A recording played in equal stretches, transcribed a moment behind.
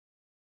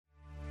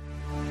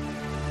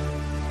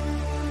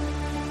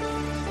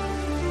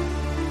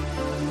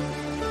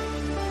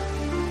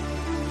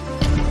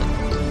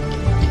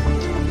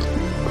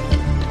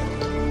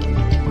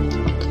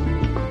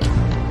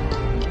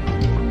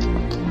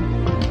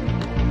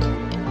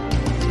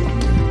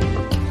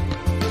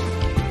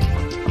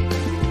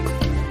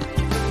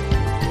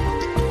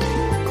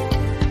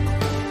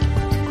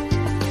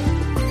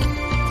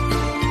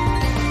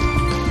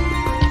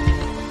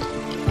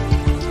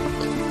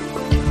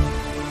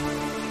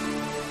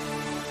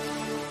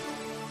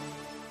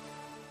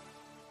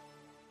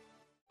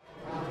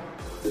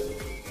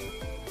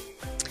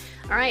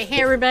All right,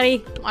 hey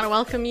everybody. I want to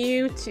welcome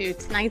you to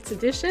tonight's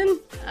edition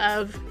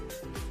of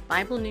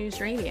Bible News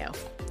Radio.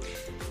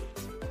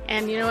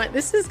 And you know what?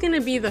 This is going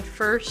to be the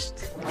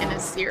first in a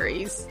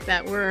series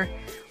that we're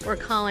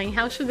calling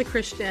 "How Should the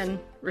Christian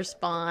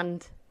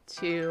Respond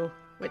to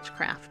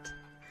Witchcraft?"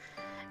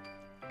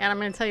 And I'm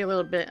going to tell you a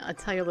little bit. I'll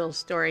tell you a little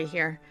story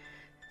here,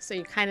 so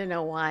you kind of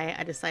know why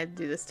I decided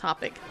to do this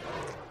topic.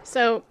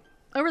 So,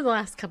 over the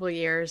last couple of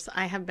years,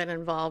 I have been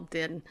involved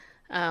in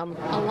a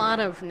lot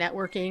of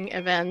networking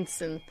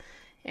events,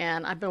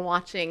 and I've been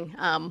watching.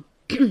 I've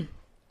been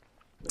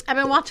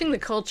watching the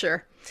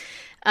culture,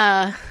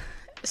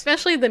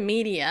 especially the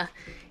media,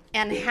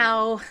 and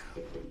how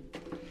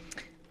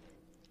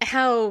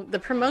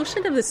the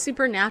promotion of the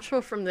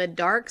supernatural from the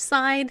dark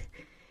side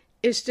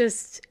is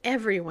just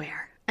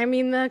everywhere. I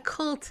mean, the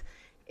cult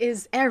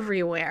is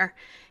everywhere,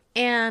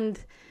 and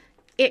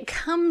it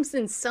comes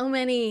in so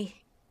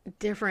many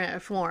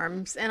different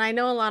forms. And I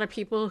know a lot of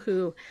people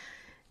who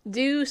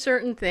do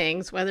certain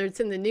things, whether it's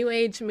in the New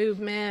Age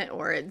movement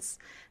or it's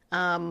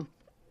law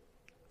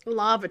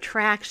of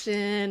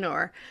attraction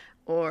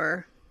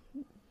or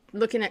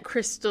looking at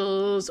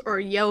crystals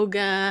or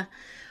yoga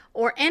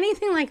or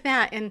anything like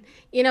that. And,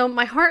 you know,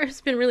 my heart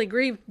has been really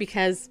grieved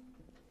because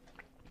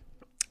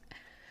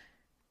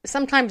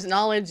sometimes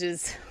knowledge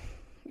is,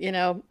 you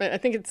know, I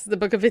think it's the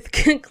book of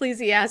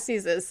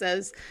Ecclesiastes that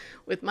says,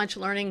 with much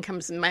learning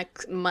comes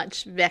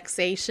much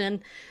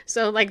vexation.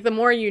 So, like, the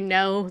more you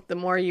know, the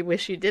more you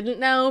wish you didn't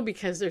know,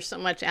 because there's so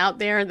much out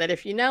there that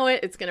if you know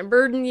it, it's going to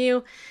burden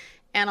you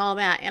and all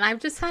that. And I've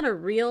just had a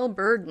real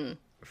burden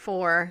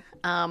for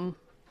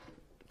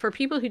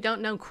people who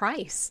don't know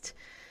Christ.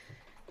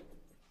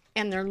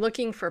 And they're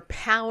looking for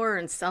power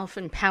and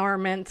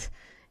self-empowerment.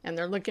 And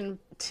they're looking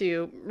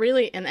to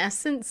really, in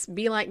essence,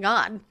 be like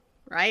God,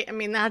 right? I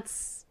mean,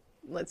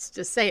 let's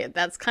just say it.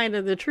 That's kind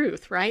of the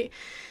truth, right?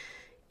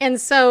 And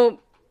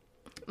so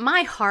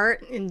my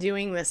heart in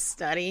doing this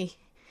study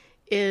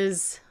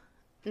is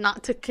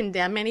not to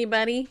condemn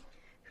anybody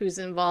who's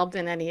involved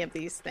in any of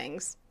these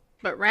things,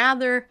 but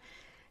rather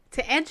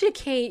to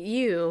educate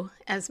you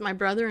as my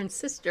brother and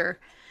sister,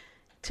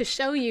 to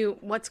show you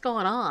what's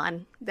going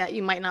on that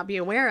you might not be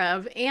aware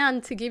of,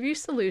 and to give you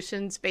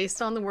solutions based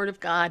on the Word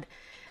of God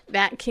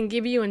that can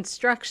give you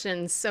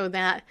instructions so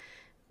that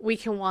we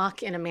can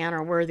walk in a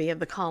manner worthy of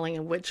the calling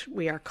in which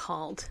we are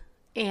called.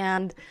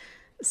 And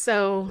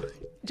so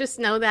just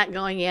know that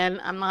going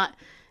in, I'm not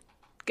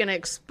going to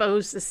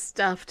expose this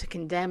stuff to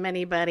condemn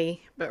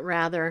anybody, but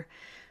rather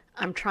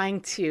I'm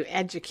trying to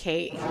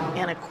educate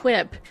and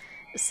equip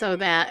so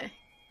that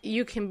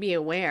you can be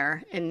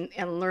aware and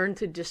learn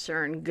to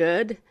discern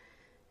good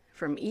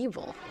from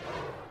evil.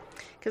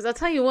 Because I'll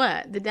tell you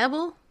what, the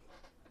devil,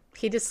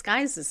 he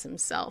disguises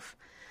himself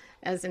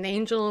as an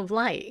angel of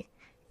light.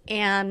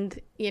 And,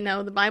 you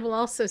know, the Bible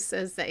also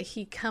says that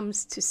he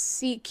comes to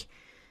seek,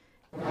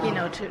 you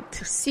know,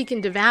 to seek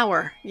and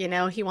devour. You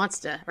know, he wants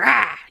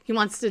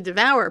to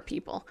devour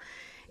people.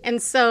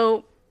 And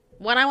so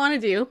what I want to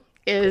do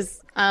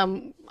is, I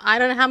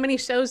don't know how many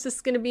shows this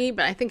is going to be,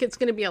 but I think it's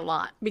going to be a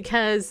lot,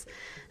 because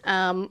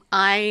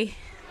I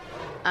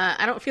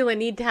don't feel a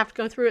need to have to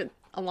go through it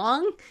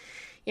along.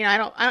 You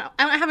know, I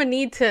don't have a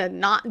need to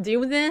not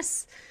do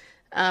this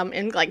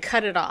and like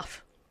cut it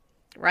off.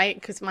 Right?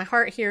 Because my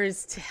heart here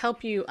is to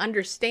help you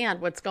understand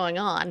what's going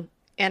on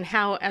and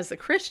how, as a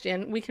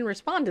Christian, we can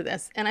respond to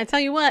this. And I tell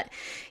you what,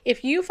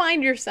 if you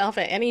find yourself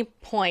at any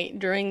point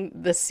during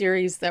the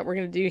series that we're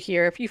going to do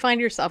here, if you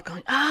find yourself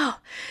going, oh,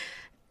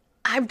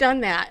 I've done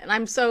that, and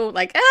I'm so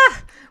like,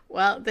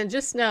 well, then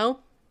just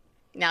know,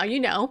 now you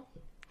know,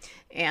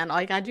 and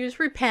all you got to do is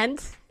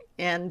repent,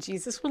 and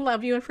Jesus will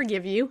love you and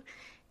forgive you,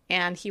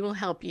 and he will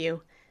help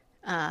you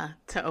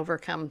to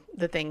overcome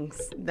the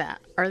things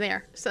that are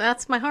there. So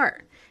that's my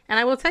heart. And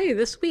I will tell you,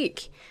 this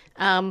week,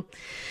 I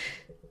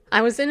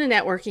was in a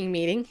networking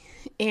meeting,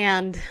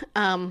 and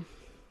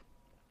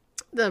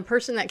the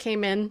person that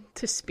came in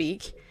to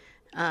speak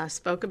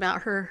spoke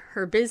about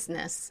her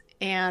business,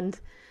 and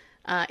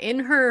in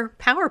her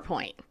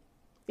PowerPoint,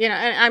 you know,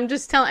 and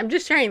I'm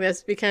just sharing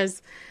this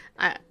because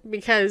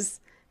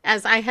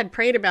as I had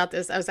prayed about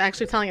this, I was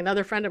actually telling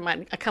another friend of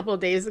mine a couple of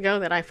days ago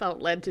that I felt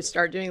led to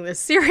start doing this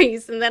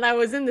series. And then I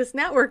was in this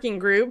networking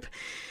group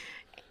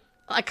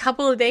a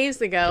couple of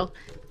days ago,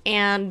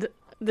 and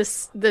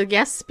the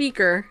guest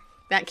speaker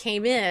that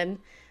came in,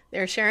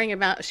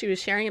 she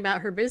was sharing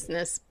about her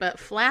business, but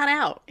flat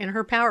out in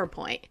her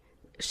PowerPoint,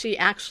 she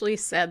actually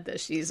said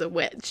that she's a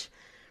witch,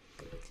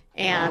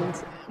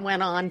 and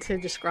went on to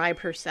describe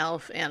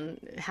herself and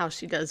how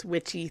she does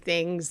witchy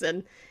things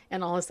and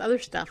all this other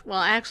stuff. Well,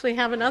 I actually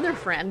have another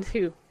friend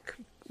who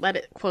let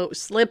it, quote,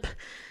 slip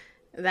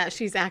that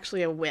she's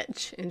actually a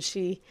witch, and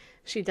she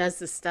does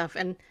this stuff.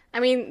 And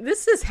I mean,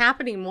 this is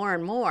happening more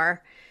and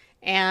more,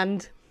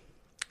 and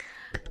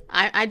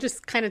I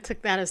just kind of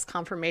took that as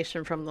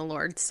confirmation from the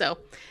Lord. So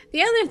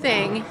the other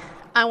thing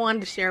I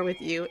wanted to share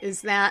with you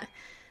is that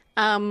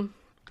I've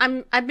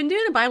been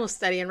doing a Bible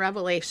study in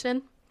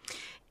Revelation,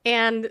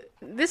 and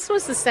this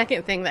was the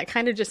second thing that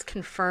kind of just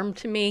confirmed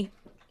to me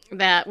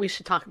that we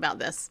should talk about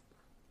this.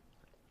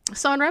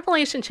 So in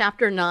Revelation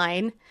chapter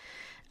 9,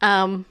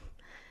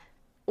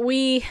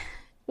 we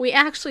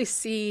actually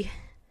see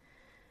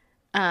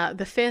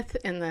the fifth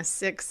and the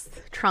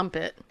sixth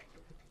trumpet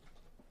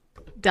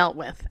dealt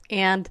with,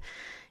 and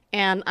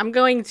I'm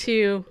going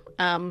to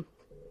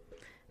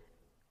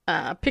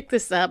pick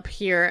this up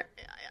here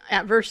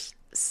at verse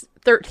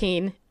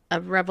 13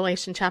 of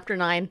Revelation chapter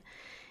 9,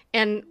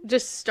 and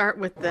just start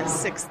with the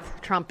sixth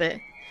trumpet.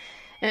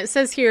 And it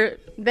says here,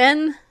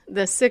 "Then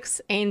the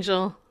sixth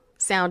angel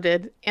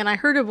sounded, and I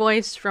heard a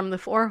voice from the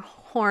four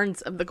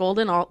horns of the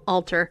golden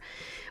altar,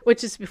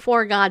 which is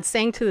before God,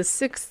 saying to the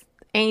sixth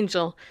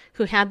angel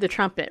who had the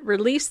trumpet,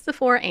 'Release the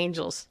four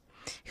angels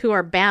who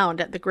are bound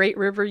at the great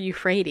river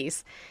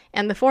Euphrates.'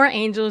 And the four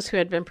angels who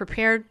had been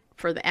prepared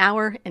for the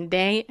hour and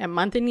day and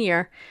month and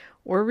year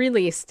were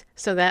released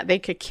so that they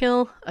could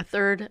kill a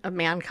third of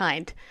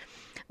mankind.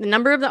 The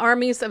number of the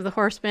armies of the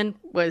horsemen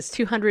was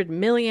 200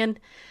 million.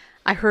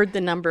 I heard the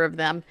number of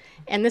them.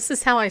 And this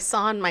is how I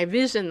saw in my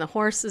vision the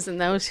horses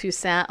and those who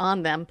sat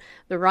on them.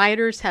 The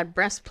riders had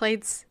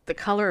breastplates, the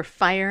color of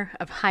fire,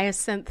 of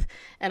hyacinth,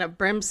 and of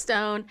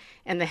brimstone.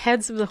 And the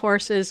heads of the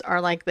horses are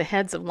like the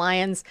heads of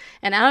lions.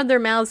 And out of their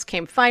mouths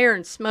came fire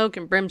and smoke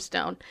and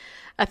brimstone.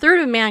 A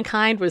third of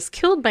mankind was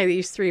killed by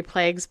these three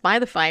plagues, by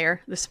the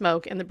fire, the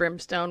smoke, and the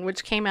brimstone,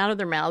 which came out of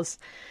their mouths.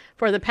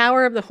 For the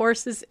power of the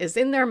horses is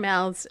in their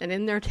mouths and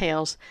in their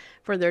tails.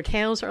 For their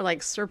tails are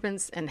like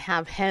serpents and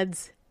have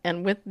heads,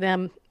 and with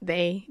them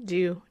they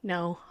do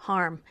no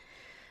harm.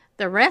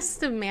 The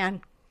rest of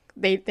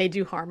they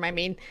do harm,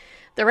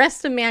 the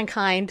rest of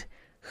mankind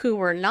who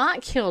were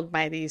not killed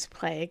by these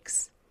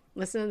plagues,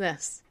 listen to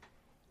this,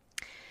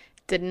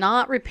 did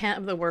not repent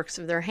of the works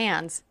of their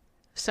hands,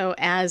 so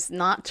as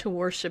not to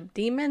worship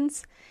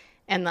demons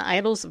and the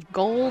idols of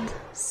gold,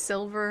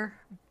 silver,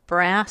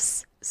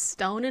 brass,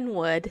 stone, and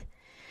wood,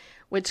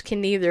 which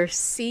can neither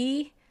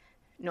see,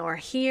 nor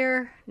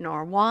hear,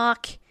 nor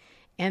walk.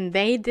 And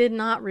they did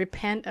not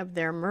repent of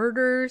their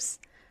murders,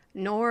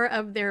 nor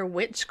of their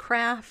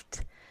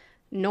witchcraft,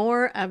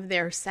 nor of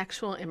their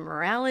sexual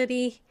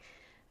immorality,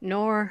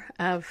 nor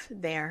of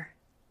their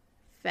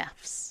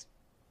thefts."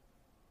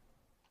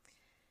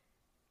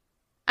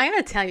 I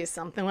gotta tell you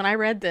something. When I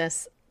read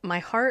this, my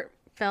heart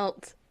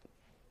felt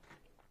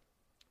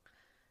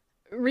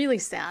really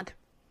sad.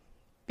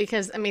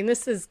 Because,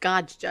 this is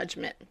God's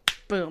judgment.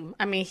 Boom.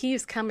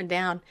 He's coming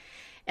down.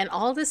 And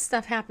all this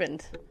stuff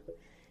happened.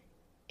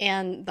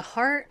 And the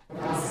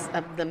hearts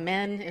of the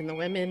men and the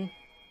women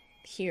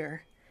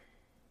here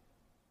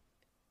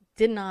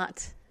did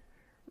not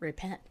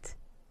repent.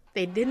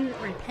 They didn't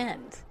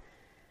repent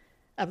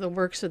of the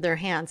works of their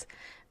hands.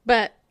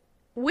 But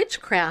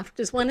witchcraft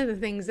is one of the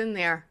things in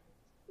there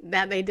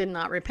that they did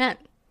not repent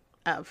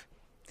of.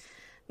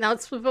 Now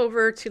let's flip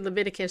over to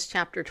Leviticus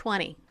chapter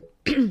 20.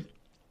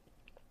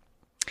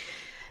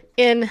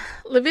 In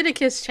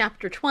Leviticus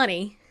chapter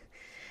 20,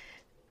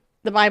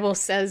 the Bible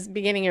says,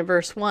 beginning in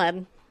verse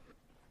 1,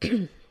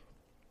 "Then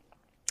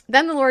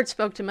the Lord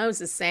spoke to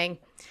Moses, saying,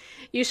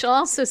 'You shall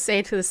also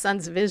say to the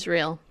sons of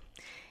Israel,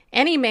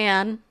 any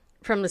man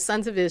from the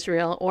sons of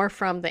Israel or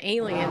from the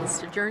aliens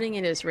sojourning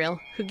in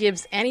Israel who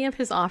gives any of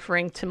his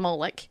offering to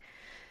Moloch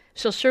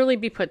shall surely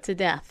be put to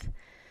death.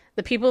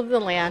 The people of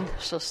the land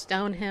shall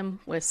stone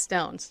him with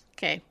stones.'"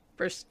 Okay,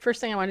 first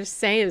thing I want to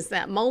say is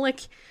that Moloch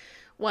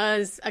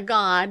was a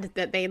god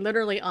that they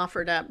literally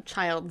offered up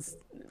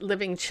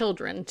living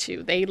children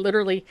to. They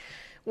literally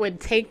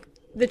would take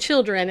the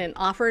children and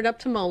offer it up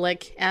to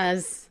Moloch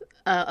as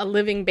a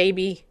living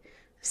baby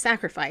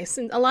sacrifice.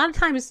 And a lot of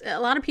times, a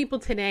lot of people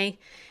today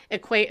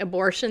equate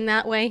abortion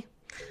that way.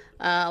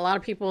 A lot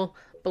of people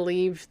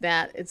believe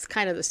that it's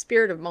kind of the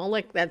spirit of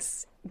Moloch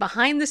that's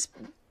behind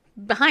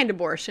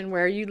abortion,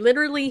 where you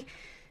literally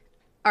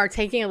are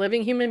taking a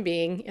living human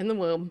being in the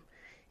womb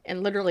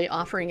and literally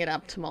offering it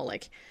up to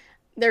Moloch.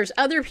 There's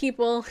other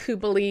people who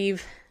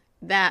believe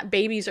that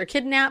babies are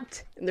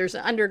kidnapped, and there's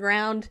an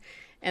underground,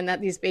 and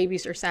that these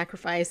babies are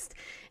sacrificed.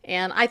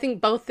 And I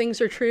think both things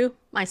are true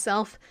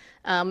myself.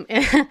 And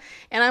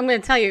I'm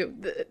going to tell you,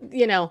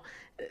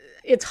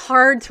 it's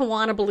hard to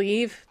want to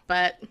believe,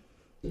 but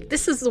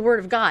this is the word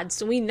of God,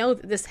 so we know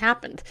that this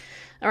happened.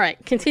 All right,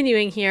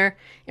 continuing here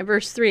in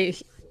verse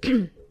 3,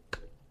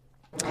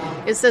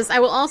 it says, "I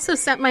will also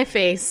set my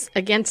face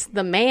against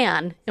the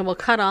man and will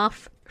cut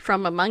off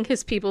from among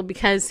his people,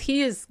 because he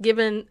has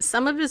given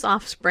some of his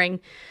offspring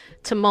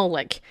to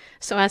Moloch,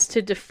 so as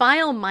to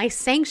defile my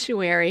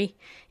sanctuary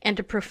and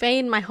to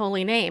profane my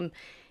holy name.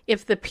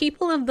 If the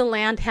people of the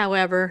land,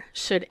 however,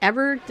 should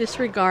ever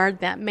disregard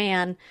that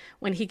man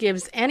when he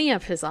gives any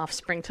of his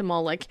offspring to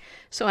Moloch,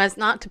 so as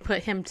not to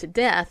put him to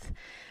death,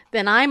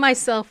 then I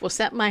myself will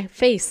set my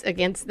face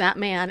against that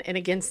man and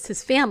against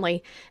his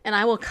family, and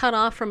I will cut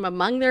off from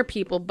among their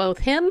people both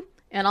him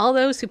and all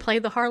those who play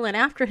the harlot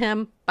after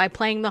him by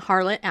playing the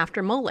harlot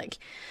after Moloch.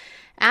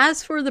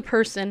 As for the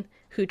person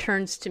who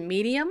turns to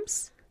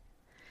mediums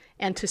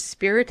and to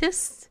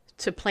spiritists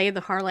to play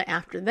the harlot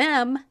after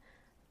them,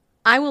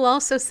 I will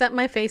also set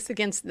my face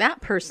against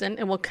that person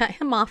and will cut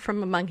him off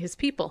from among his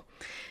people.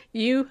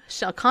 You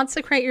shall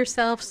consecrate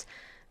yourselves,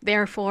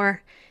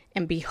 therefore,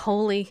 and be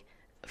holy,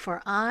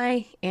 for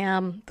I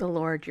am the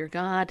Lord your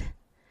God.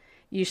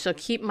 You shall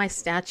keep my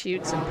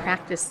statutes and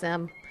practice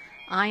them.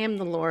 I am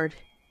the Lord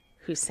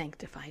who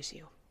sanctifies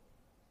you.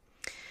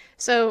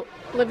 So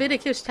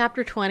Leviticus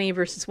chapter 20,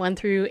 verses 1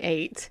 through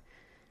 8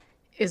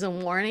 is a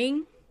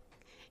warning,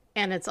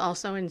 and it's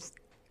also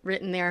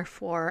written there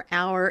for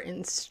our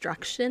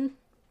instruction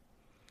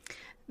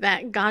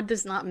that God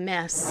does not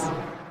mess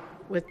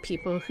with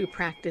people who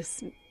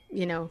practice,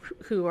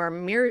 who are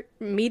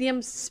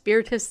mediums,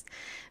 spiritists.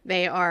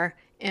 They are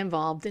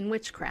involved in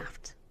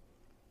witchcraft,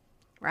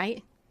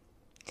 right?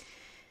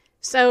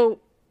 So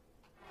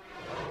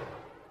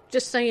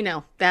just so you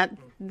know, that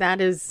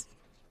is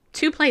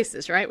two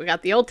places, right? We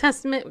got the Old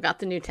Testament, we got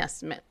the New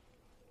Testament.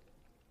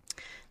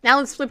 Now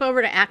let's flip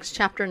over to Acts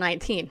chapter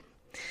 19.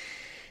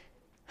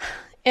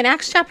 In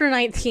Acts chapter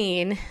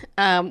 19,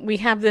 we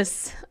have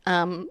this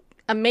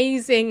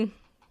amazing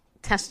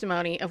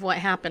testimony of what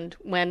happened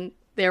when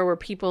there were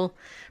people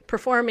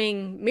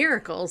performing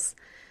miracles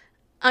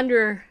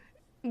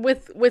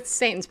with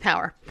Satan's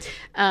power.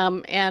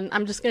 And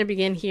I'm just going to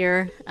begin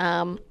here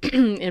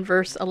in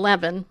verse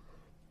 11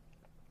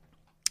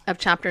 of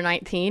chapter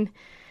 19,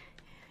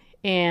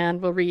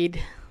 and we'll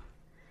read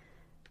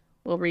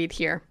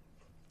here.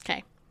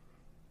 Okay.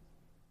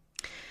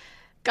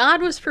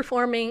 God was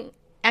performing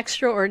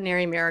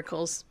extraordinary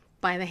miracles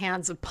by the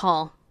hands of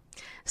Paul,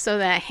 so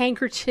that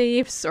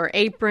handkerchiefs or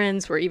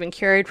aprons were even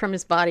carried from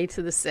his body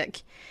to the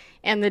sick,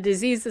 and the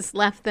diseases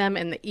left them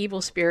and the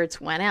evil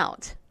spirits went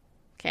out.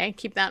 Okay,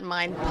 keep that in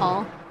mind,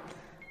 Paul.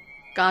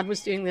 God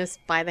was doing this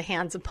by the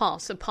hands of Paul.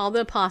 So Paul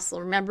the apostle,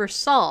 remember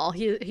Saul,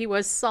 he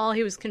was Saul,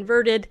 he was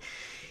converted,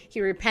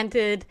 he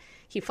repented,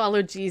 he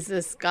followed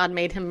Jesus. God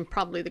made him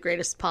probably the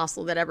greatest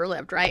apostle that ever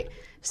lived, right?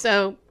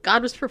 So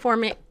God was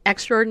performing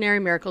extraordinary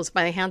miracles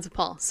by the hands of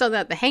Paul, so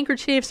that the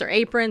handkerchiefs or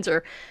aprons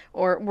or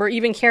were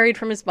even carried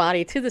from his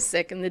body to the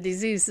sick, and the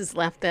diseases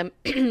left them,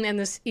 and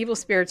the evil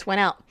spirits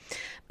went out.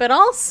 But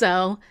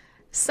also,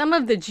 some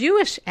of the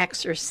Jewish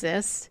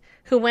exorcists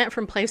who went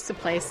from place to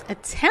place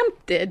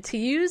attempted to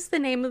use the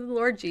name of the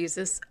Lord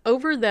Jesus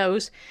over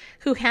those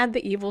who had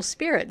the evil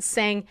spirits,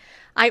 saying,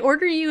 I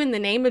order you in the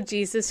name of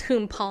Jesus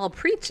whom Paul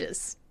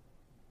preaches.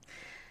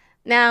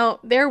 Now,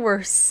 there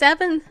were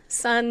 7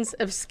 sons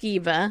of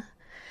Sceva,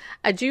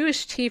 a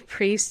Jewish chief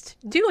priest,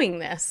 doing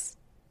this.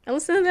 Now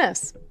listen to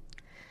this.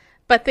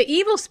 But the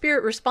evil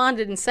spirit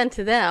responded and said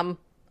to them,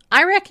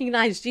 I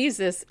recognize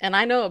Jesus and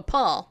I know of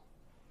Paul,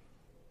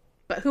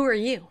 but who are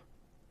you?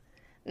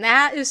 And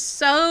that is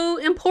so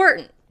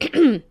important.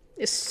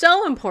 It's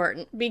so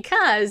important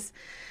because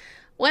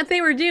what they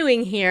were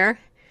doing here,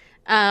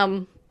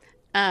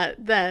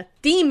 the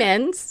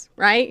demons,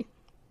 right?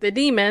 The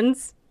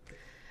demons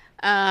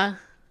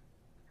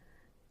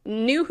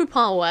knew who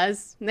Paul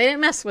was. They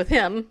didn't mess with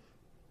him.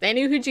 They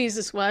knew who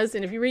Jesus was.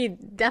 And if you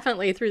read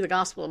definitely through the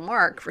Gospel of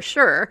Mark, for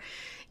sure,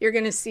 you're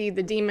going to see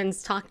the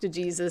demons talk to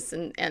Jesus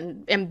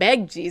and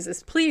beg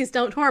Jesus, please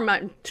don't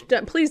torment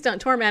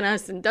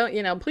us, and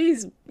don't,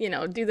 please,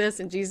 do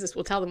this. And Jesus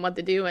will tell them what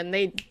to do. And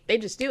they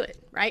just do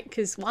it, right?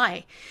 Because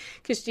why?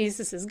 Because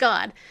Jesus is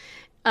God.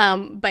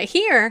 But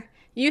here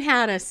you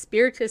had a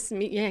spiritist,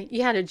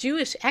 you had a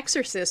Jewish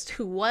exorcist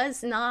who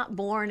was not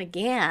born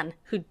again,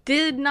 who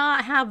did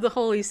not have the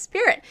Holy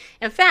Spirit.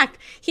 In fact,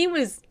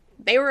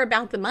 they were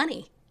about the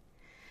money.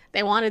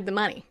 They wanted the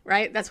money,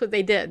 right? That's what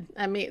they did.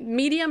 I mean,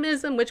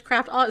 mediumism,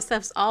 witchcraft, all that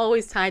stuff's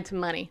always tied to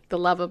money, the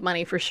love of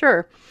money for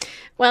sure.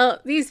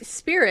 Well, these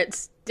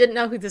spirits didn't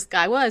know who this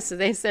guy was, so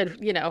they said,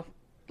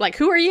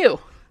 who are you?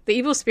 The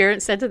evil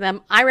spirit said to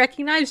them, I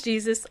recognize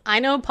Jesus, I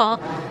know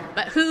Paul,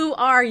 but who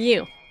are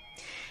you?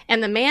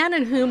 And the man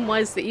in whom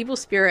was the evil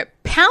spirit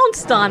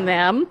pounced on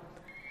them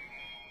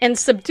and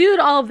subdued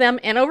all of them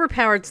and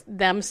overpowered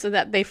them so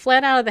that they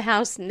fled out of the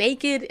house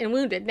naked and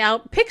wounded. Now,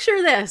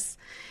 picture this.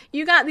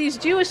 You got these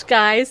Jewish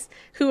guys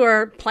who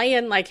are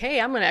playing like, hey,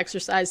 I'm going to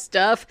exorcise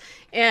stuff.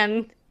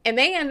 And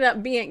they ended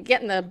up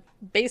getting the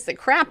basic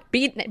crap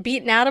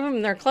beaten out of them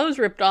and their clothes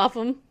ripped off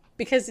them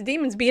because the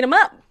demons beat them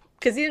up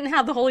because he didn't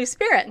have the Holy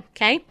Spirit,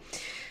 okay?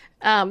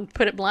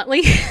 Put it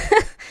bluntly.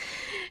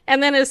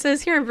 And then it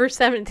says here in verse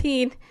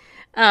 17,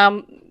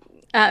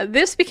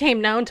 this became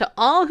known to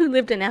all who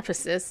lived in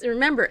Ephesus.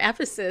 Remember,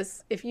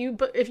 Ephesus, if you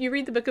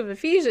read the book of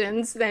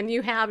Ephesians, then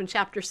you have in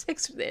chapter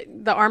 6,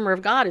 the armor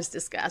of God is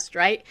discussed,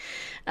 right?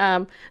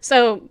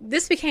 So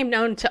this became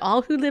known to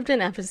all who lived in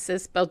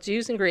Ephesus, both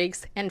Jews and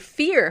Greeks, and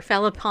fear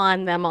fell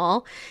upon them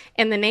all,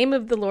 and the name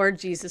of the Lord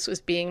Jesus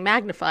was being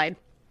magnified.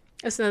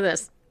 Listen to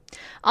this.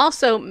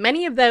 Also,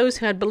 many of those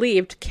who had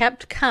believed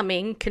kept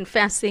coming,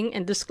 confessing,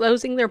 and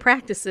disclosing their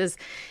practices,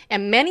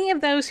 and many of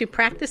those who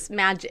practiced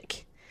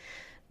magic,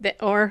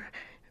 or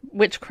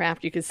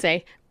witchcraft, you could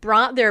say,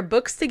 brought their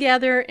books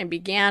together and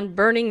began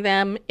burning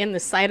them in the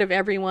sight of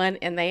everyone,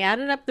 and they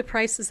added up the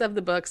prices of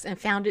the books and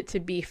found it to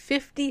be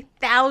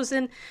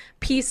 50,000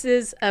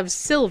 pieces of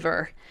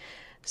silver.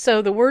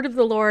 So the word of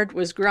the Lord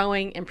was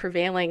growing and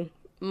prevailing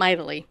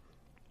mightily.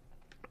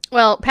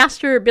 Well,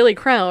 Pastor Billy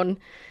Crone,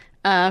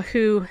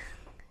 who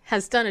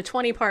has done a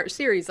 20-part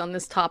series on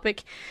this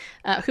topic,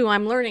 who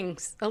I'm learning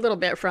a little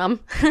bit from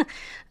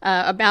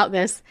about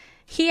this,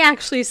 he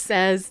actually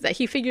says that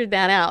he figured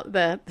that out,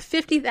 the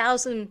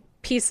 50,000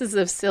 pieces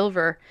of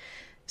silver.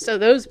 So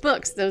those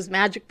books, those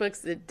magic books,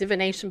 the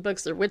divination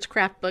books, the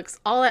witchcraft books,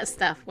 all that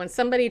stuff, when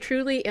somebody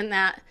truly in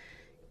that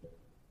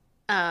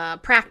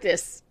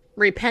practice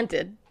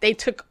repented, they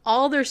took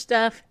all their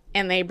stuff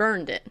and they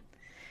burned it.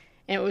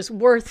 And it was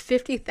worth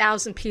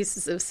 50,000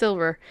 pieces of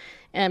silver.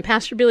 And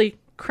Pastor Billy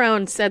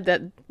Crone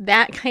said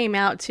that came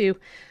out to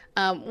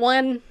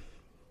one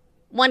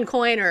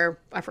coin, or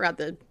I forgot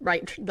the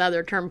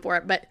other term for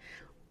it, but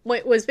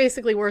it was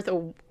basically worth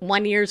a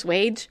 1 year's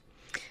wage.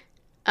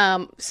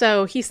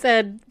 So he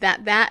said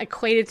that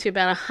equated to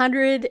about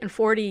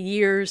 140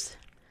 years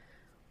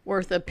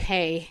worth of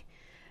pay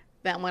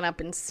that went up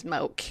in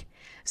smoke.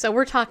 So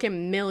we're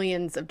talking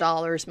millions of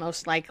dollars,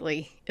 most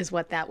likely, is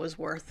what that was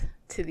worth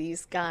to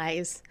these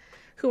guys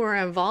who were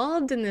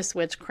involved in this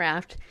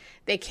witchcraft.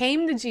 They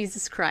came to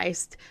Jesus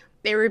Christ,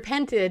 they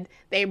repented,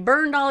 they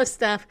burned all this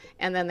stuff,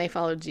 and then they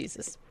followed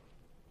Jesus.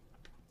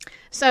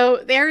 So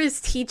there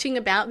is teaching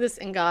about this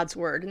in God's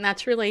Word, and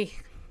that's really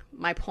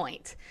my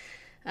point.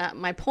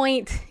 My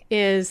point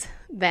is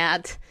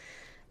that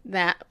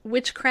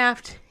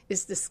witchcraft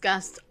is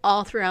discussed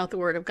all throughout the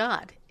Word of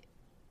God.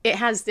 It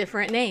has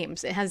different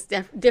names. It has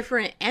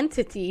different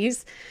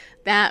entities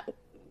that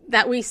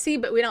we see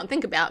but we don't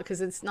think about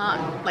because it's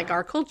not like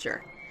our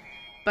culture.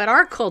 But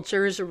our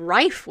culture is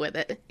rife with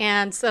it.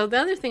 And so the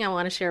other thing I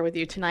want to share with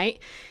you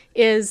tonight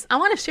is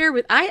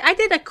I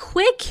did a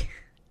quick,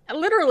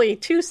 literally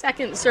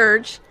 2-second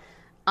search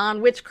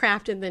on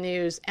witchcraft in the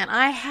news, and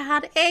I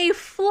had a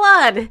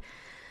flood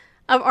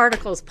of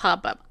articles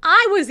pop up.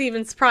 I was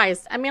even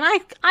surprised. I mean,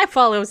 I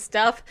follow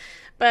stuff,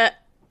 but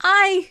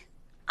I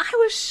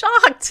was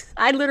shocked.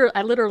 I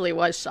literally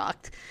was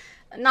shocked.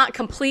 Not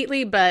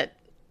completely, but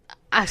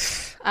I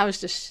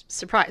was just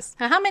surprised.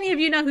 Now, how many of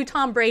you know who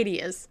Tom Brady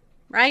is,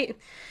 right?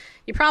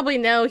 You probably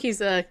know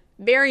he's a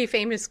very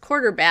famous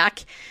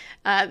quarterback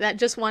that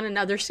just won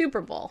another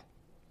Super Bowl.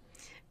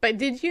 But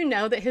did you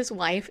know that his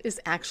wife is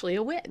actually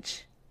a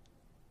witch?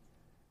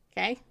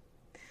 Okay.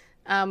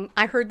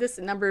 I heard this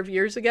a number of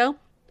years ago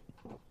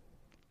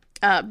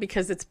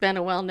because it's been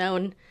a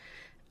well-known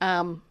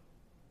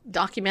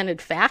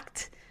documented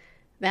fact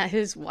that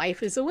his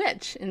wife is a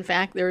witch. In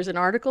fact, there was an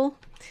article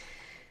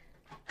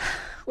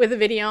with a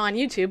video on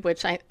YouTube,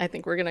 which I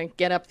think we're going to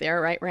get up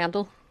there, right,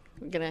 Randall?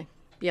 We're going to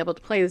be able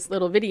to play this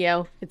little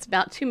video. It's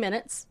about 2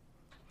 minutes.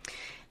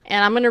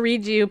 And I'm going to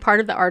read you part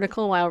of the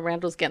article while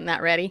Randall's getting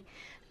that ready.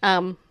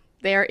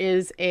 There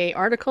is an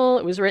article.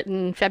 It was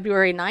written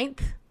February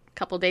 9th, a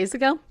couple days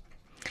ago,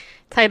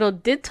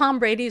 titled, "Did Tom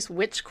Brady's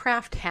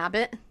Witchcraft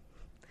Habit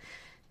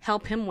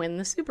Help Him Win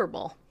the Super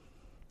Bowl?"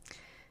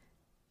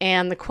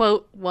 And the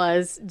quote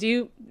was,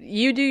 you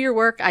do your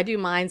work, I do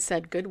mine,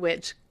 said good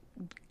witch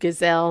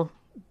Giselle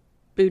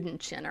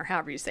Bündchen, or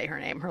however you say her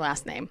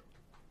last name.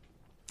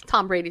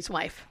 Tom Brady's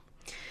wife.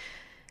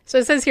 So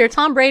it says here,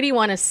 Tom Brady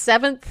won his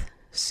 7th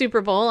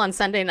Super Bowl on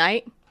Sunday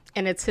night,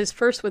 and it's his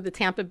first with the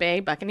Tampa Bay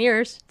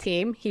Buccaneers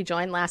team he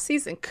joined last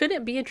season. Could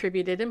it be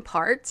attributed in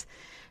part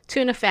to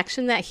an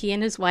affection that he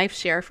and his wife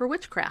share for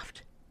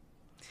witchcraft?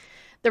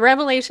 The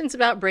revelations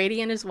about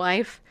Brady and his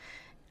wife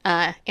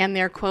and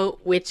their,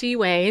 quote, witchy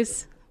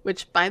ways,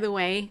 which, by the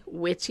way,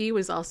 witchy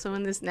was also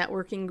in this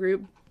networking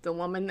group. The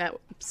woman that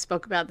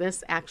spoke about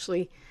this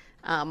actually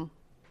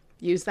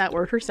used that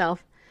word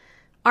herself.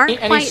 Aren't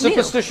quite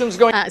superstitions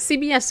new.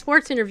 CBS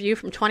Sports interview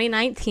from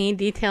 2019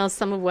 details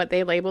some of what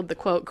they labeled the,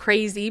 quote,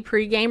 crazy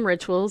pregame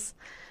rituals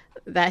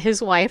that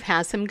his wife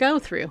has him go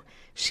through.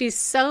 She's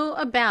so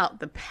about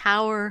the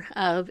power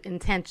of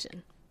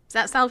intention. Does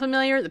that sound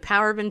familiar? The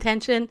power of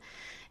intention?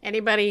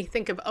 Anybody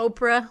think of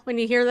Oprah when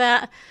you hear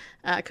that?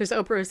 Because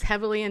Oprah is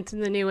heavily into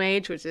the New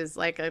Age, which is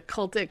like a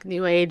cultic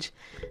New Age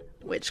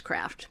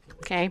witchcraft.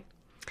 Okay.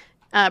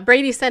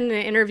 Brady said in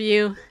an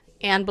interview,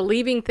 and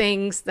believing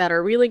things that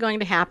are really going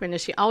to happen is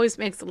she always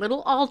makes a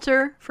little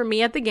altar for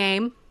me at the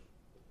game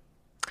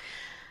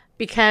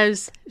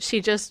because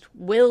she just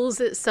wills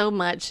it so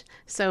much.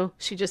 So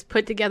she just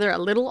put together a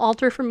little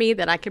altar for me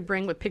that I could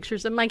bring with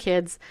pictures of my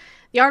kids.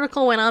 The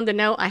article went on to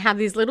note I have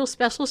these little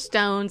special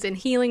stones and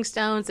healing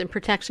stones and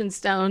protection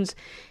stones,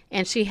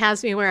 and she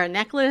has me wear a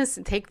necklace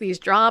and take these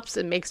drops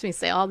and makes me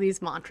say all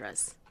these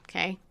mantras.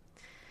 Okay.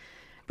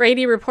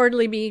 Brady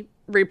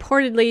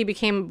reportedly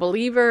became a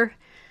believer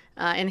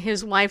in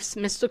his wife's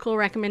mystical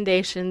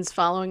recommendations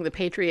following the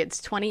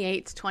Patriots'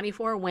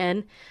 28-24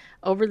 win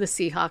over the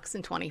Seahawks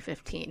in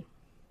 2015.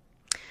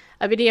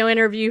 A video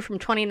interview from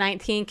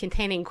 2019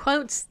 containing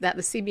quotes that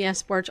the CBS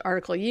Sports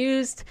article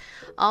used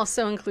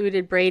also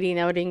included Brady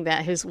noting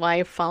that his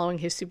wife, following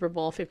his Super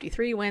Bowl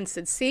 53 win,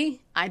 said,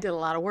 "See, I did a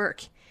lot of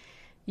work.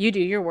 You do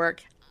your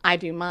work, I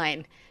do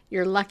mine.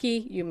 You're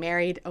lucky you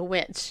married a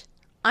witch.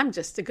 I'm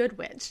just a good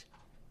witch."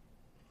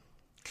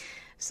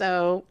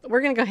 So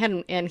we're going to go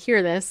ahead and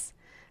hear this.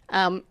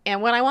 And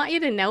what I want you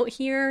to note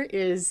here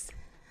is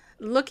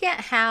look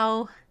at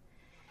how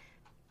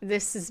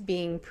this is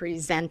being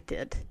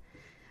presented.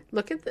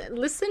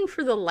 Listen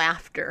for the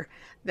laughter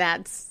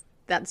that's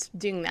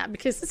doing that,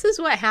 because this is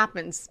what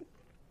happens.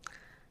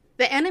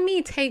 The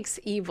enemy takes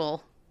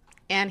evil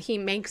and he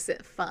makes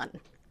it fun,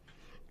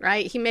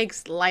 right? He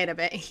makes light of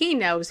it. He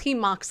knows, he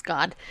mocks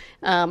God.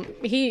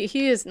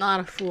 He is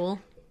not a fool,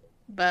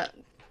 but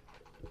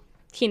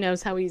he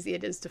knows how easy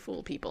it is to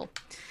fool people.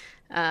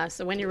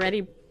 So when you're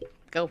ready,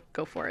 go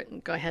for it,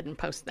 and go ahead and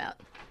post that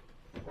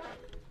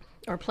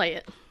or play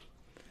it.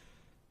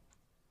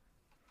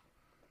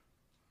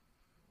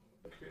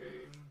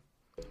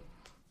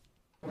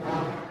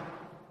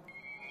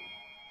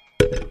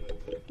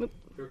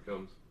 Here it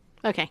comes.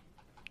 Okay.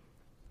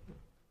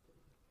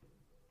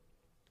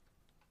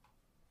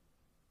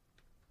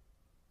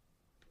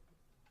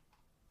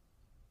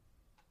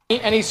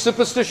 Any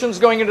superstitions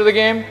going into the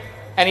game?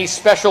 Any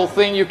special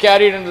thing you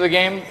carried into the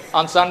game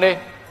on Sunday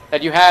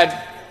that you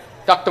had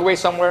tucked away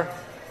somewhere?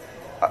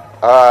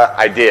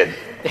 I did.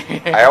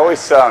 I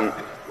always,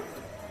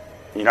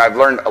 I've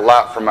learned a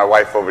lot from my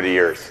wife over the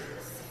years.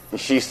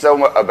 She's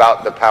so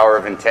about the power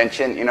of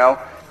intention,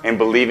 and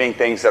believing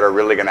things that are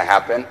really going to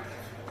happen.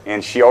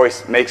 And she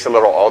always makes a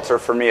little altar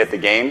for me at the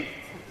game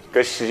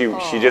because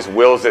she just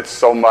wills it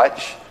so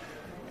much.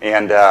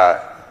 And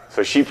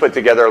so she put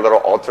together a little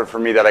altar for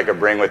me that I could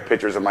bring with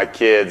pictures of my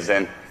kids.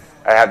 And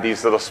I have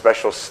these little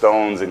special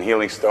stones and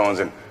healing stones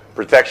and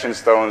protection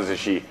stones. And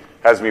she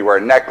has me wear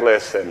a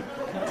necklace and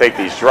take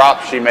these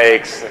drops she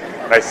makes.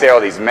 And I say all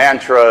these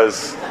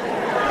mantras.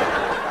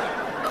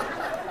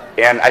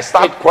 And I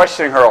stopped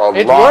questioning her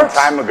a long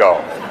time ago.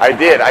 I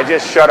did. I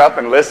just shut up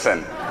and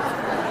listened.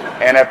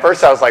 And at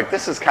first I was like,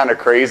 this is kind of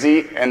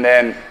crazy. And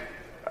then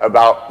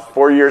about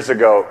 4 years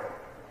ago,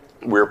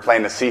 we were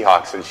playing the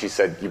Seahawks. And she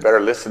said, you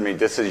better listen to me.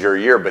 This is your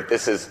year, but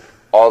this is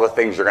all the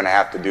things you're going to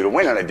have to do to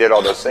win. And I did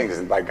all those things.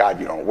 And by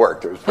God, it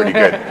worked. It was pretty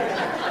good.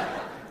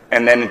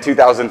 And then in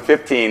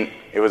 2015,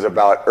 it was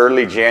about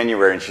early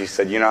January. And she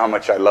said, you know how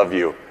much I love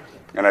you?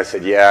 And I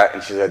said, yeah.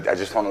 And she said, I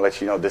just want to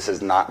let you know this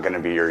is not going to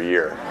be your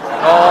year.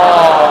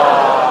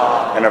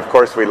 Oh. And of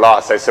course we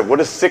lost. I said, what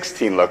does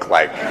 16 look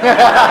like?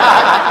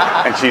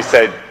 And she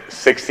said,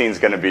 16 is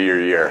going to be your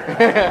year.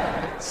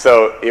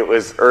 So it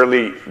was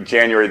early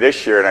January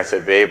this year. And I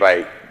said, babe,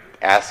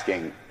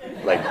 asking,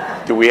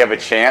 do we have a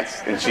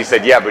chance? And she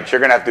said, yeah, but you're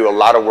going to have to do a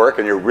lot of work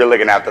and you're really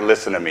going to have to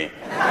listen to me.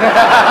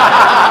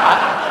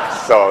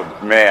 So,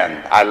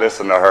 man, I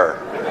listened to her.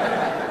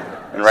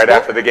 And right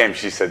after the game,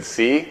 she said,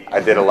 see,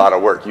 I did a lot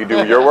of work. You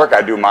do your work,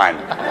 I do mine.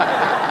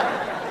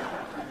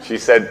 She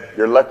said,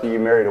 you're lucky you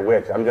married a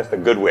witch. I'm just a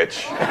good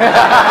witch.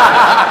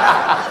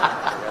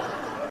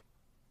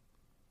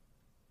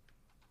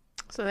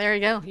 So there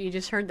you go. You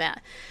just heard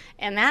that.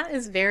 And that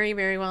is very,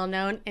 very well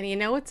known. And you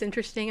know what's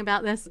interesting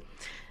about this,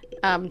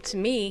 to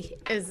me,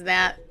 is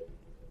that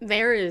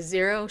there is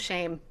zero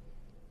shame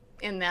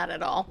in that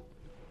at all.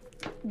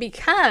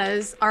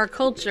 Because our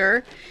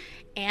culture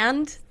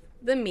and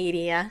the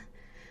media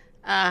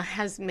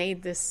has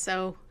made this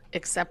so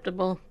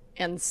acceptable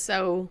and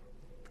so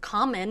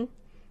common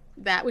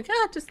that we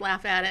kind of just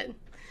laugh at it.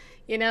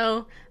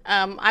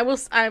 I'm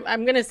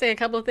going to say a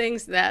couple of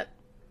things that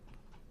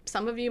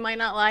some of you might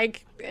not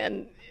like,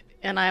 and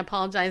I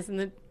apologize in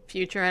the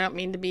future. I don't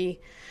mean to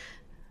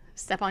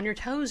step on your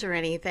toes or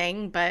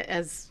anything, but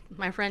as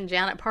my friend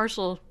Janet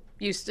Parshall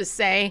used to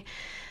say,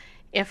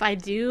 if I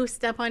do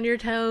step on your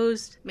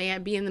toes, may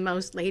it be in the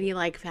most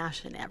ladylike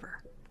fashion ever.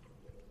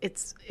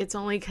 It's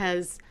only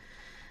because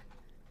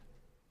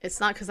it's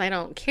not because I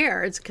don't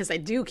care. It's because I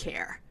do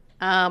care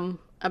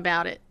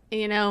about it.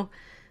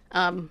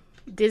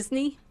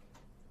 Disney,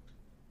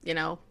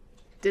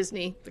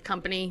 Disney, the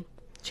company,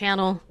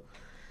 channel,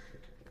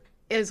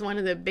 is one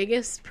of the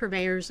biggest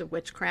purveyors of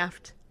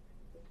witchcraft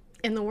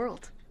in the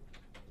world.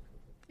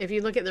 If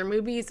you look at their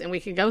movies, and we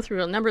could go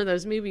through a number of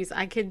those movies,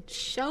 I could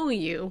show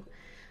you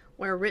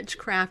where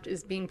witchcraft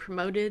is being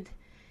promoted.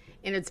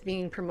 And it's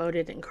being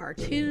promoted in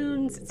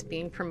cartoons, it's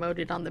being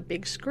promoted on the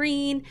big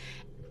screen,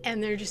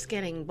 and they're just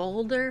getting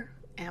bolder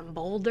and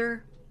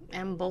bolder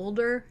and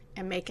bolder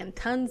and making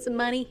tons of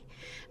money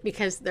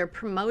because they're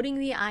promoting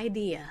the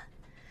idea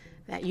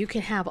that you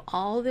can have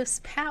all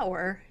this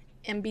power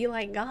and be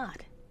like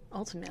God,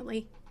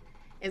 ultimately.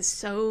 It's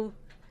so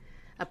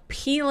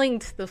appealing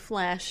to the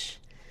flesh,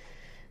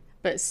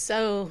 but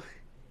so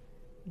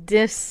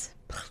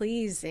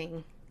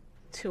displeasing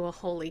to a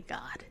holy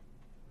God.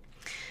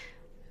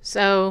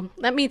 So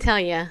let me tell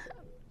you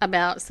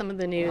about some of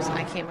the news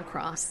I came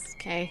across.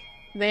 Okay,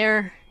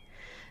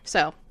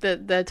 so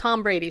the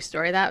Tom Brady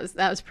story, that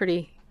was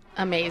pretty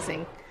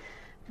amazing.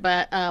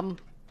 But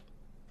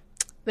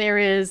there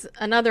is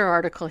another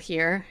article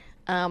here.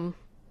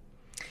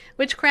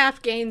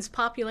 Witchcraft gains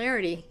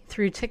popularity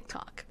through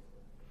TikTok.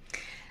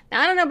 Now,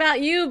 I don't know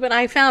about you, but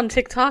I found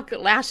TikTok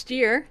last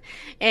year,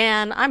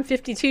 and I'm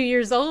 52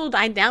 years old.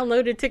 I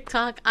downloaded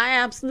TikTok. I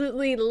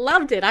absolutely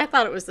loved it. I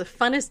thought it was the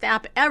funnest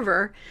app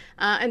ever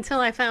until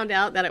I found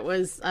out that it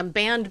was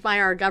banned by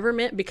our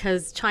government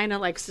because China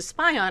likes to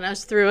spy on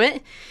us through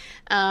it.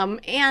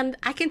 And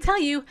I can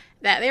tell you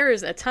that there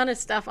is a ton of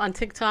stuff on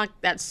TikTok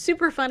that's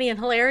super funny and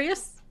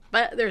hilarious,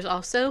 but there's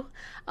also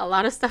a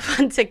lot of stuff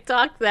on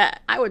TikTok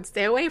that I would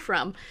stay away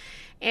from.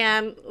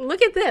 And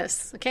look at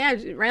this.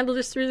 Okay, Randall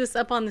just threw this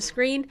up on the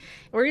screen.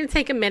 We're going to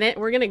take a minute.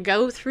 We're going to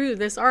go through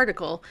this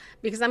article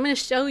because I'm going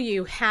to show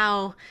you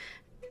how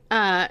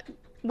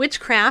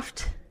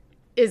witchcraft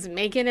is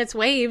making its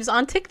waves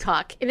on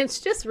TikTok. And it's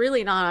just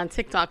really not on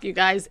TikTok, you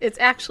guys. It's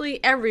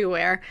actually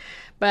everywhere.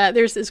 But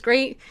there's this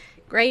great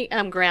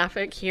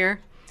graphic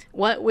here.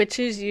 What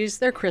witches use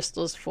their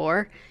crystals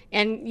for.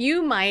 And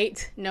you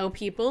might know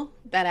people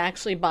that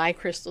actually buy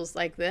crystals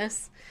like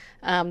this.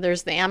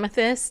 There's the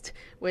amethyst,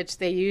 which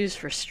they use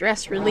for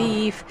stress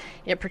relief.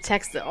 It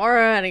protects the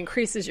aura and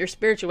increases your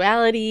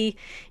spirituality.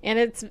 And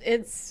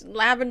it's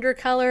lavender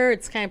color.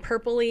 It's kind of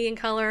purpley in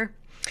color.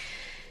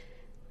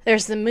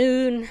 There's the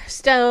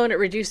moonstone. It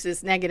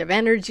reduces negative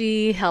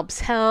energy,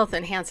 helps health,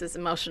 enhances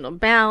emotional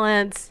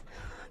balance.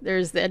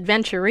 There's the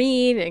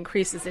aventurine. It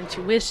increases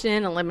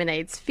intuition,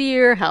 eliminates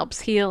fear,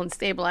 helps heal and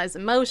stabilize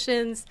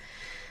emotions.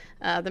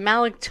 The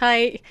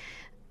malachite,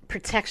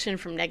 protection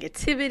from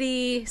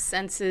negativity,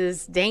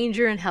 senses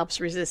danger and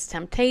helps resist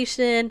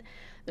temptation.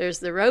 There's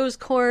the rose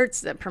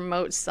quartz that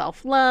promotes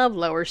self-love,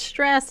 lowers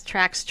stress,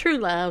 attracts true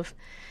love.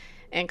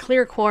 And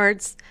clear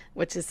quartz,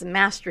 which is the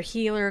master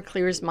healer,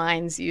 clears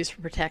minds, used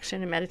for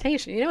protection and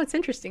meditation. You know what's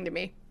interesting to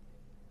me?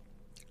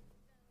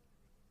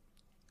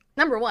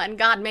 Number one,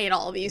 God made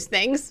all these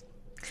things.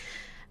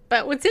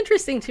 But what's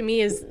interesting to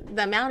me is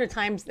the amount of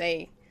times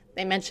they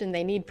mention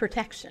they need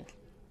protection.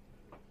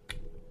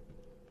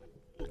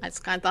 I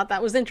just kind of thought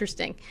that was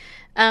interesting.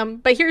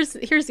 But here's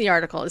the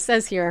article. It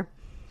says here,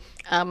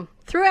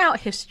 throughout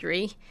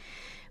history,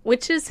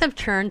 witches have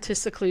turned to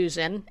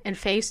seclusion and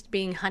faced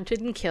being hunted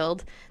and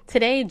killed.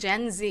 Today,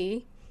 Gen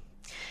Z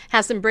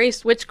has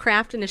embraced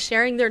witchcraft and is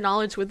sharing their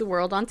knowledge with the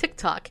world on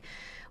TikTok.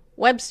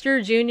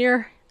 Webster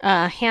Jr.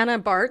 Hannah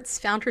Bartz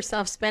found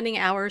herself spending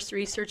hours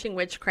researching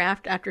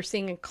witchcraft after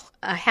seeing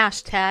a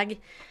hashtag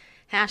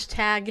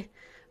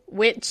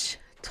witch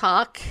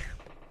talk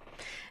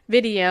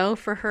video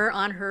for her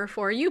on her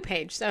For You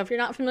page. So if you're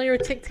not familiar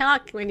with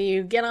TikTok, when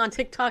you get on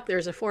TikTok,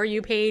 there's a For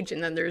You page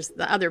and then there's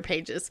the other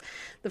pages.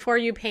 The For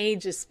You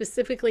page is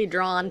specifically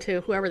drawn to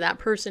whoever that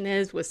person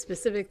is with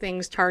specific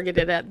things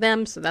targeted at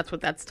them. So that's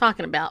what that's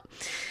talking about.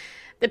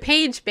 The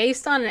page,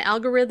 based on an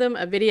algorithm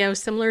of videos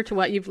similar to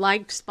what you've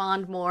liked,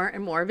 spawned more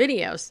and more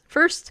videos.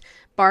 First,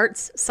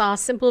 Bartz saw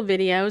simple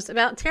videos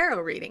about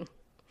tarot reading,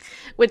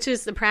 which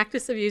is the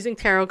practice of using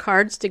tarot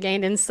cards to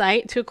gain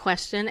insight to a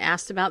question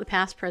asked about the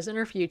past, present,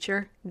 or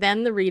future.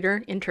 Then the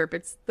reader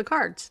interprets the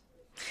cards.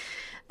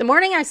 The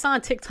morning I saw a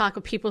TikTok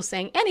of people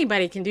saying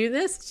anybody can do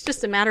this, it's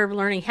just a matter of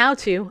learning how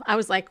to, I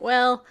was like,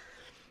 well,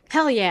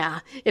 hell yeah.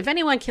 If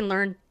anyone can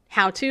learn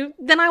how to,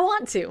 then I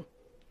want to,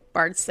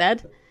 Bartz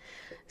said.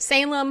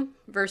 Salem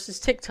versus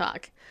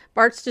TikTok.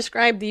 Bartz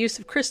described the use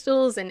of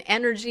crystals and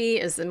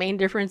energy as the main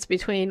difference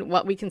between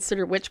what we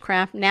consider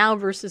witchcraft now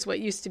versus what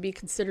used to be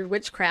considered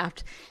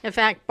witchcraft. In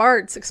fact,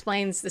 Bartz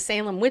explains the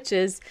Salem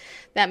witches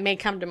that may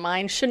come to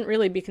mind shouldn't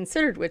really be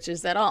considered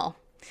witches at all.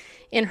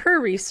 In her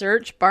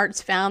research,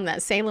 Bartz found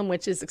that Salem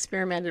witches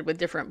experimented with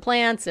different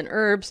plants and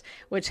herbs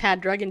which had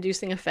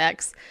drug-inducing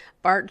effects.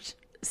 Bartz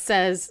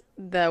says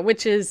the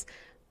witches,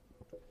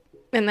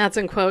 and that's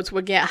in quotes,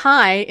 would get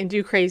high and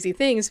do crazy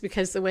things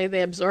because the way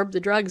they absorbed the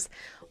drugs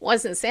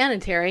wasn't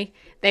sanitary.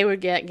 They would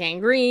get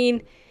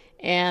gangrene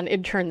and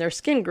it'd turn their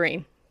skin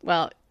green.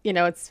 Well, you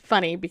know, it's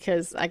funny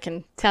because I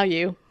can tell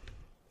you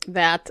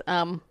that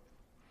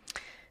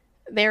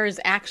there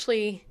is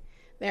actually,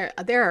 there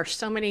are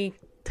so many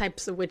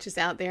types of witches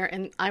out there.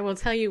 And I will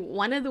tell you,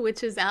 one of the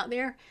witches out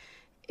there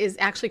is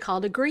actually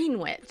called a green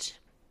witch.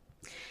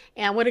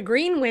 And what a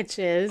green witch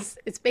is,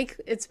 it's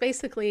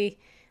basically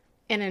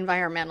an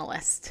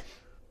environmentalist.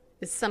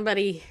 It's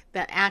somebody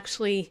that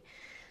actually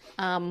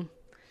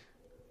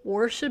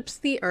worships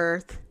the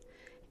earth,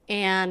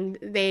 and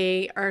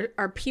they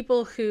are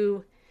people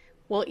who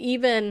will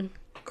even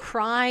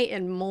cry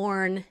and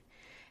mourn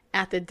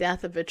at the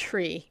death of a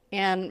tree.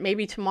 And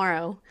maybe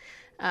tomorrow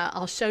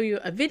I'll show you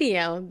a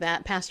video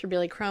that Pastor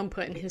Billy Crone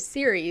put in his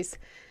series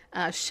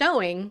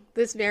showing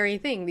this very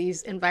thing.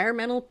 These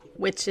environmental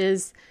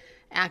witches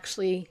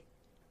actually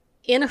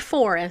in a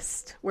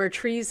forest where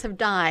trees have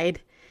died,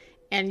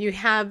 and you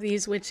have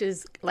these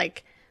witches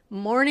like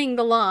mourning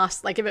the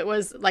loss, like if it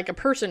was like a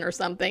person or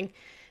something.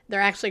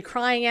 They're actually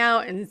crying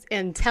out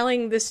and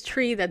telling this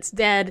tree that's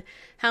dead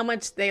how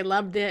much they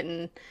loved it,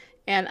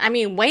 and I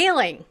mean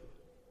wailing.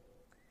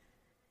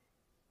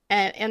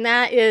 And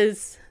that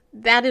is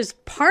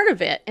part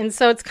of it. And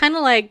so it's kind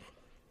of like,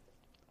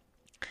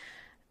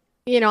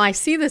 you know, I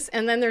see this,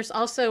 and then there's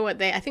also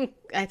what I think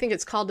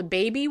it's called a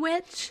baby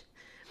witch,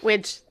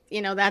 which,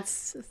 you know,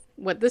 that's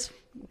what this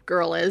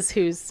girl is,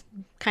 who's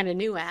kind of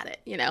new at it,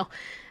 you know.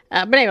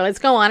 But anyway, let's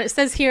go on. It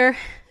says here,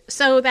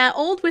 so that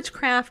old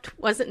witchcraft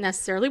wasn't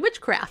necessarily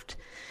witchcraft.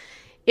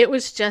 It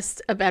was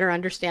just a better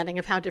understanding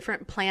of how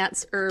different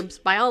plants, herbs,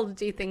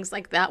 biology, things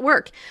like that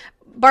work.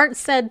 Barth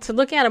said to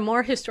look at a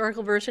more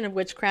historical version of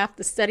witchcraft,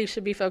 the study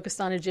should be focused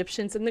on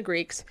Egyptians and the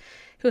Greeks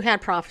who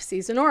had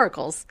prophecies and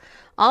oracles.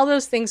 All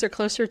those things are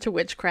closer to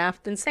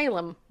witchcraft than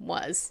Salem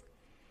was.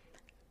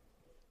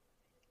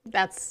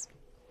 That's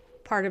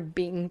part of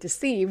being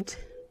deceived,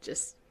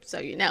 just so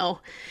you know.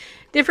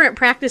 Different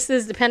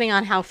practices depending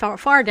on how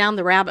far down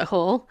the rabbit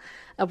hole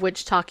of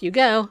witch talk you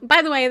go.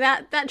 By the way,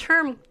 that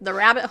term, the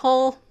rabbit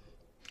hole,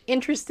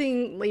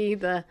 interestingly,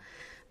 the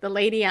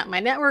lady at my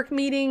network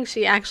meeting,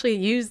 she actually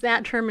used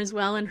that term as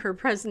well in her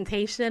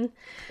presentation.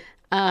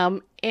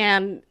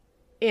 And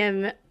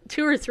in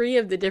 2 or 3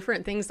 of the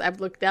different things I've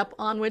looked up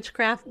on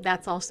witchcraft,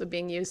 that's also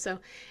being used. So,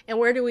 and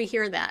where do we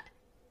hear that?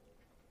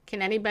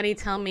 Can anybody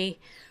tell me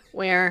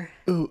where?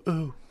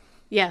 Ooh.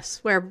 Yes,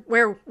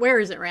 where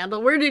is it,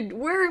 Randall? Where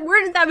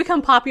did that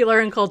become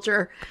popular in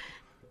culture?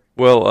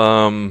 Well,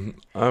 I'm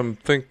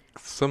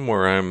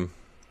somewhere I'm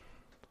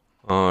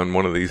on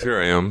one of these. Here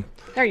I am.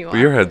 There you are. But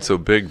your head's so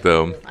big,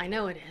 though. I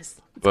know it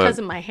is. It's because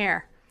of my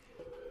hair.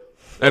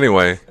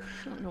 Anyway.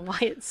 I don't know why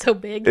it's so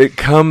big. It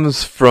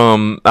comes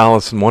from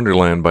Alice in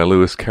Wonderland by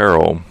Lewis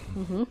Carroll.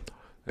 Mm-hmm.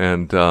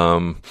 And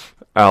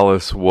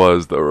Alice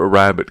a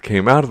rabbit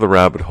came out of the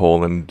rabbit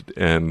hole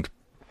and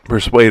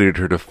persuaded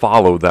her to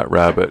follow that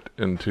rabbit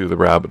into the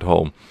rabbit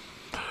hole.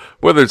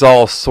 Where there's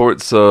all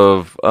sorts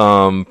of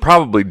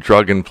probably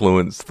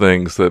drug-influenced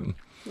things that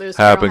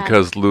happen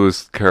because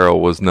Lewis Carroll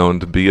was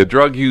known to be a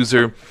drug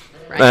user.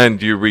 Right.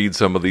 And you read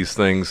some of these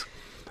things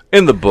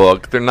in the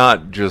book. They're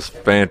not just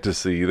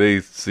fantasy. They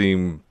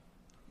seem,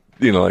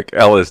 like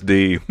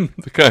LSD.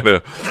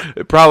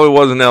 It probably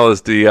wasn't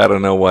LSD. I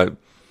don't know what,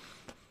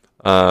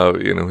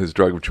 his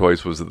drug of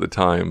choice was at the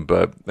time.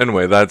 But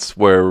anyway, that's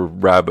where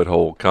rabbit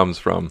hole comes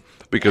from.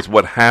 Because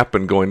what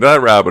happened going to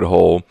that rabbit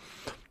hole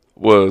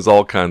was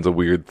all kinds of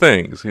weird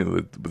things.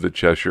 The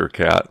Cheshire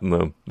Cat and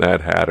the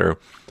Mad Hatter.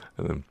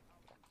 And then,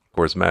 of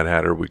course, Mad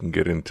Hatter, we can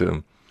get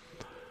into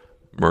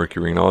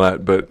Mercury and all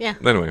that. But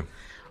anyway,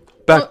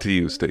 back to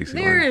you, Stacy.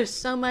 There is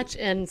so much.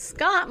 And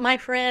Scott, my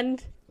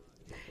friend,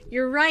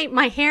 you're right.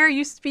 My hair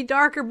used to be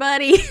darker,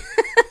 buddy.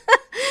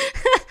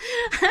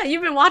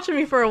 You've been watching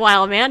me for a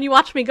while, man. You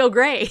watched me go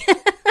gray.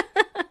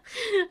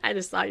 I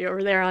just saw you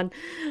over there on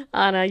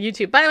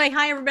YouTube. By the way,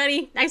 hi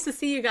everybody. Nice to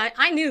see you guys.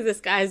 I knew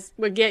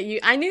would get you.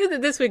 I knew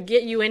that this would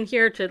get you in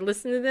here to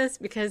listen to this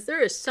because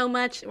there is so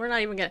much. We're not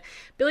even gonna.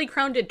 Billy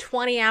Crone did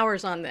 20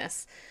 hours on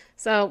this,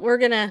 so we're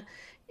gonna.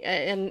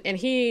 And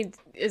he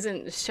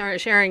isn't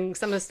sharing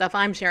some of the stuff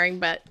I'm sharing,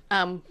 but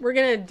we're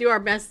gonna do our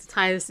best to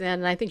tie this in.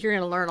 And I think you're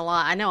gonna learn a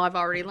lot. I know I've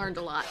already learned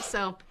a lot.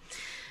 So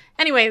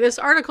anyway, this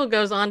article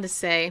goes on to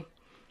say.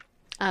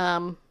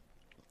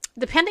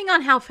 Depending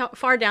on how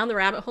far down the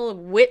rabbit hole of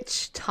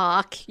witch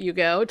talk you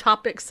go,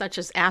 topics such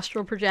as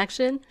astral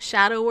projection,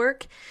 shadow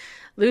work,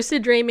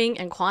 lucid dreaming,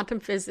 and quantum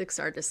physics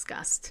are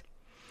discussed.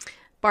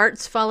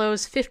 Bartz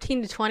follows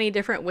 15 to 20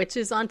 different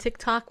witches on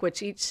TikTok,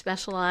 which each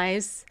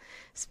specializing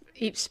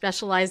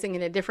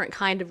in a different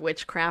kind of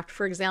witchcraft.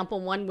 For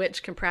example, one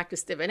witch can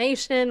practice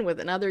divination,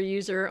 with another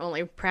user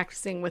only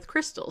practicing with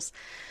crystals.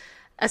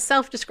 A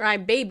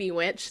self-described baby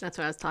witch, that's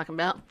what I was talking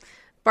about,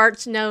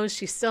 Bartz knows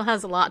she still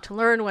has a lot to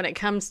learn when it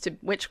comes to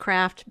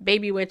witchcraft.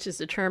 Baby witch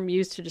is a term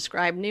used to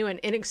describe new and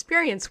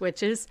inexperienced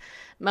witches.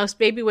 Most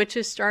baby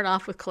witches start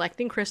off with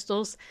collecting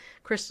crystals.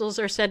 Crystals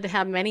are said to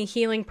have many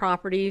healing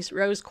properties.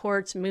 Rose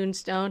quartz,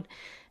 moonstone,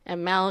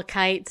 and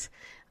malachite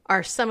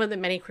are some of the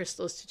many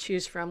crystals to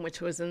choose from,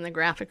 which was in the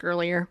graphic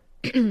earlier.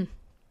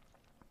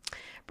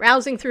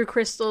 Browsing through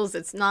crystals,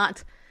 it's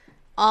not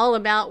all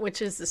about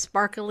which is the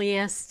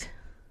sparkliest.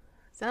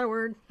 Is that a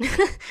word?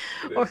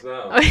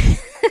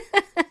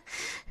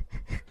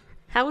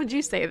 How would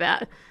you say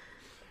that?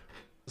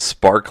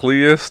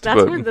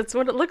 Sparkliest? That's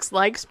what it looks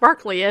like,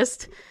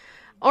 sparkliest.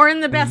 Or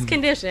in the best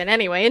condition.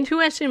 Anyway,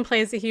 intuition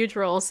plays a huge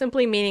role,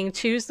 simply meaning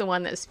choose the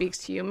one that speaks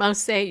to you.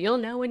 Most say, you'll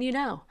know when you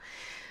know.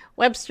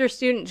 Webster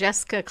student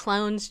Jessica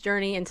Clone's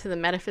journey into the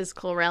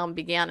metaphysical realm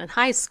began in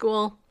high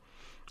school.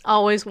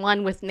 Always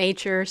one with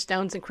nature,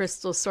 stones and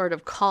crystals sort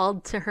of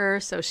called to her,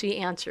 so she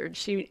answered.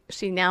 She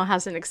now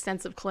has an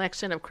extensive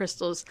collection of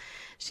crystals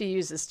she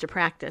uses to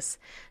practice.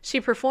 She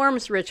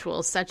performs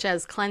rituals such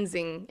as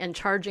cleansing and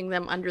charging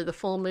them under the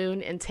full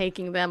moon and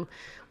taking them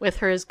with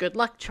her as good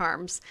luck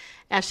charms,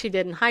 as she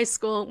did in high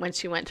school when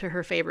she went to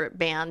her favorite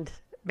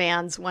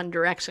band's One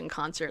Direction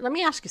concert. Let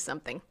me ask you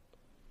something.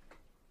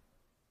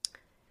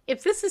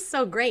 If this is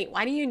so great,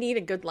 why do you need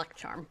a good luck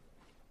charm?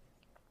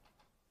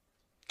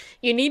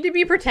 You need to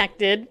be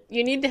protected.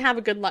 You need to have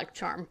a good luck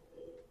charm.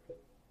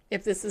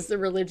 If this is the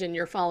religion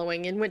you're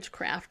following in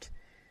witchcraft.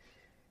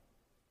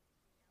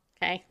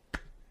 Okay.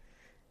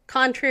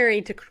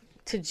 Contrary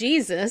to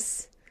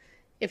Jesus,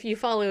 if you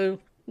follow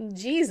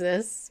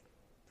Jesus,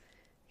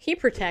 he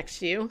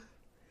protects you.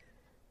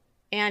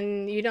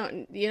 and you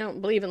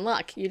don't believe in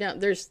luck.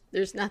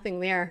 There's nothing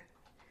there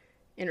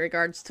in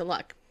regards to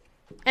luck.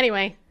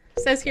 Anyway,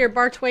 it says here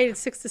Bart's waited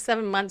 6 to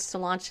 7 months to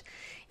launch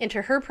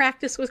into her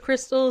practice with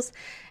crystals.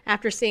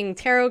 After seeing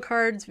tarot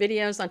cards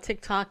videos on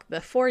TikTok,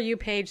 the For You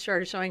page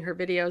started showing her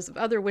videos of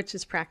other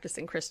witches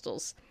practicing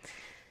crystals.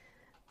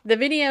 The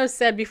video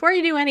said, before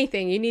you do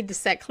anything, you need to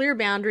set clear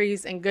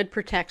boundaries and good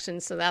protection,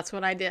 so that's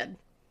what I did.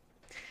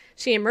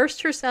 She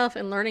immersed herself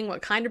in learning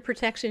what kind of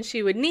protection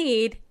she would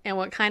need and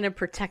what kind of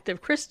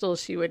protective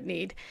crystals she would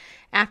need.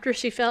 After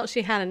she felt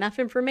she had enough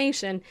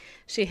information,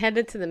 she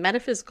headed to the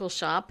metaphysical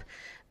shop.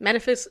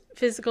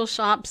 Metaphysical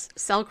shops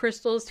sell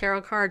crystals,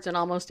 tarot cards, and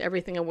almost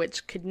everything a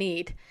witch could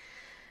need.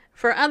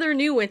 For other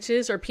new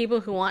witches or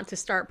people who want to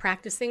start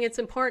practicing, it's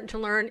important to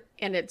learn,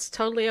 and it's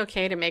totally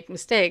okay to make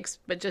mistakes,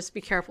 but just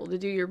be careful to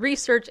do your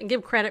research and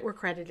give credit where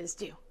credit is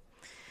due.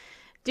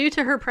 Due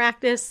to her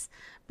practice,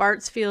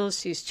 Bartz feels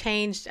she's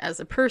changed as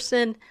a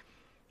person.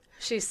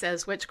 She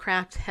says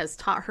witchcraft has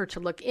taught her to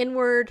look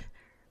inward,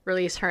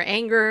 release her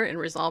anger, and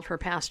resolve her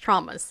past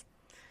traumas.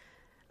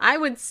 I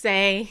would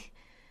say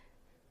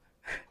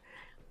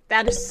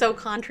that is so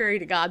contrary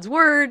to God's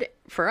word.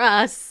 For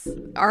us,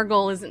 our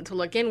goal isn't to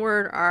look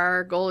inward.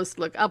 Our goal is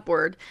to look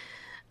upward.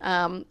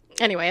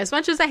 Anyway, as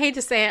much as I hate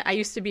to say it, I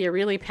used to be a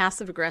really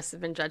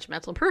passive-aggressive and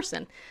judgmental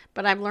person,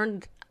 but I've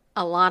learned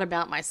a lot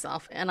about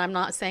myself, and I'm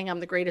not saying I'm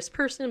the greatest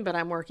person, but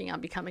I'm working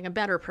on becoming a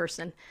better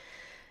person.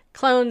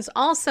 Clones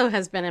also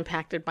has been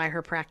impacted by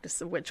her practice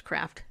of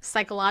witchcraft.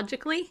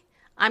 Psychologically,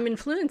 I'm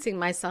influencing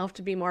myself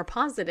to be more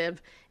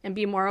positive and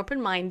be more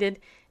open-minded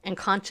and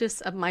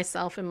conscious of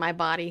myself and my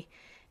body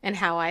and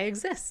how I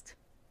exist.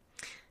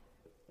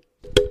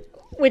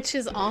 Which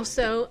is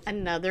also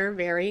another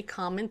very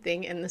common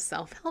thing in the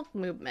self-help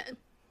movement.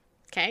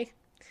 Okay?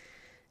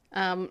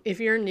 If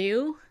you're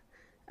new,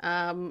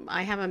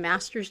 I have a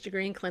master's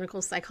degree in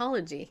clinical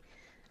psychology.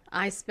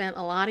 I spent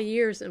a lot of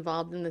years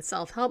involved in the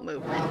self-help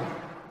movement.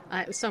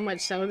 So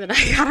much so that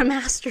I got a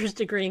master's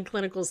degree in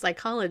clinical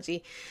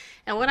psychology.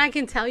 And what I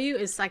can tell you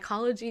is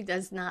psychology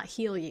does not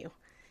heal you.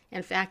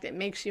 In fact, it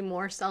makes you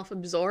more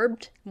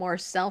self-absorbed, more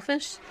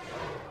selfish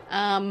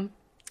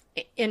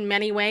in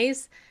many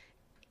ways.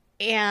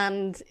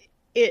 And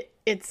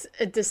it's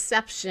a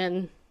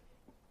deception.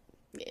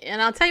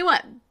 And I'll tell you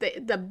what,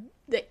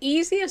 the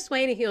easiest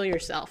way to heal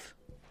yourself,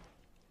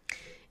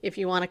 if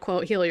you want to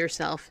quote heal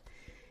yourself,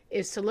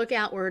 is to look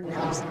outward and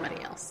help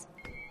somebody else.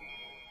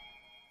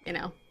 You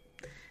know?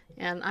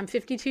 And I'm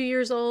 52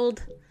 years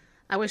old.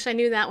 I wish I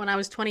knew that when I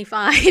was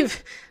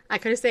 25. I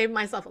could have saved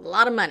myself a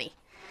lot of money.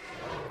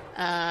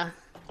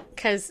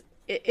 Because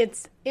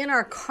it's in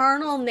our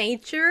carnal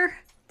nature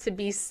to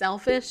be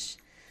selfish,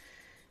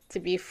 to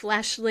be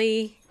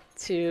fleshly,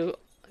 to,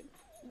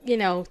 you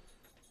know,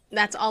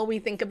 that's all we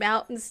think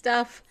about and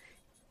stuff.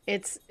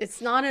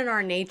 It's not in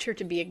our nature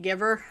to be a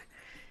giver.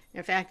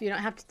 In fact, you don't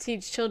have to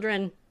teach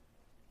children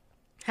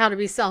how to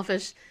be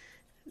selfish.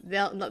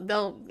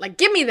 They'll like,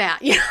 give me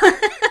that. You know?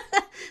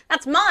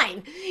 That's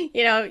mine.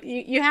 You know,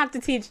 you have to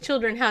teach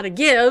children how to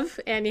give,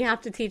 and you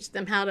have to teach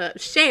them how to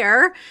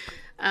share.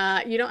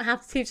 You don't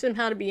have to teach them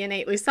how to be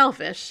innately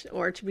selfish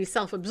or to be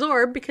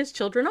self-absorbed, because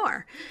children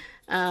are.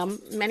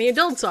 Many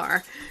adults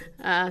are.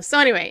 So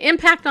anyway,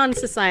 impact on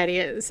society.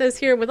 It says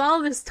here, with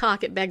all this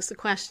talk, it begs the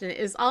question,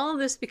 is all of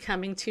this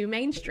becoming too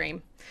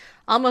mainstream?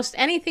 Almost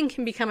anything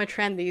can become a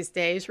trend these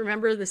days.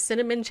 Remember the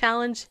cinnamon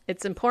challenge?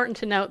 It's important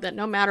to note that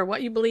no matter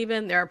what you believe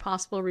in, there are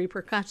possible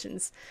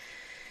repercussions.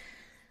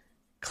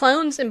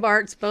 Clones and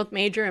Bartz both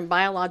major in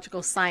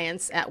biological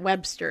science at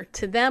Webster.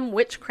 To them,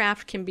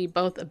 witchcraft can be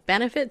both a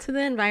benefit to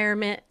the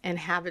environment and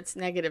have its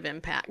negative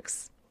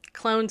impacts.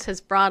 Clones has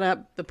brought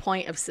up the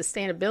point of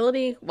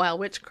sustainability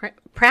while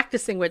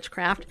practicing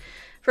witchcraft.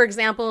 For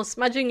example,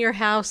 smudging your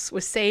house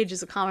with sage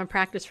is a common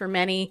practice for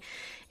many.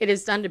 It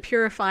is done to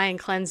purify and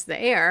cleanse the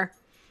air.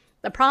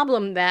 The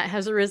problem that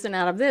has arisen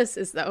out of this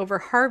is the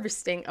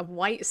over-harvesting of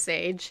white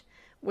sage,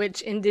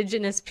 which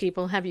indigenous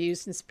people have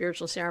used in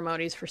spiritual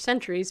ceremonies for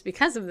centuries.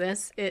 Because of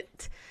this,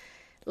 it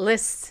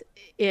lists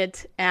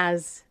it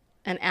as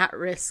an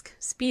at-risk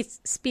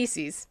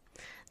species.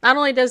 Not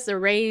only does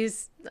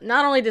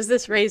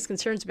this raise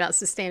concerns about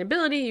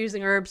sustainability,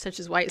 using herbs such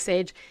as white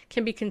sage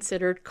can be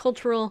considered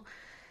cultural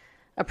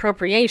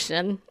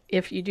appropriation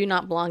if you do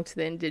not belong to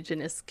the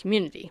indigenous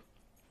community.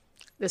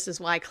 This is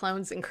why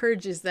Clones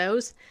encourages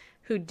those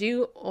who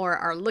do or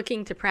are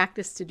looking to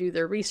practice to do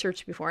their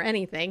research before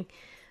anything.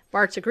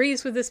 Bartz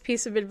agrees with this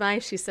piece of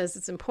advice. She says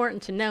it's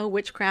important to know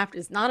witchcraft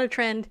is not a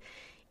trend,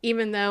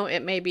 even though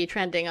it may be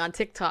trending on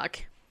TikTok.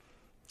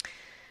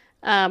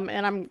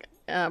 And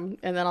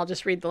then I'll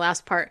just read the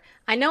last part.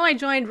 I know I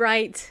joined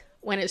right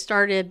when it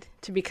started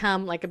to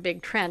become like a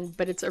big trend,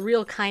 but it's a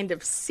real kind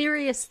of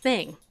serious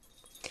thing.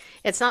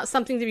 It's not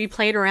something to be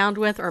played around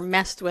with or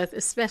messed with,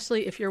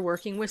 especially if you're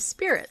working with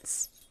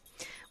spirits.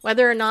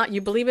 Whether or not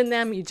you believe in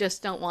them, you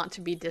just don't want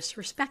to be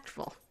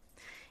disrespectful.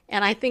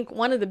 And I think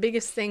one of the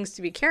biggest things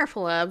to be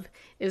careful of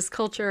is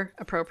culture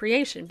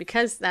appropriation,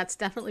 because that's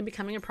definitely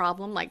becoming a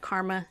problem, like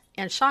karma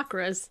and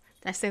chakras.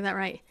 Did I say that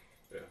right?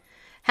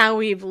 how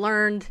we've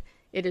learned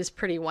it is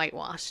pretty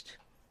whitewashed.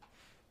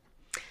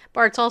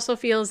 Bartz also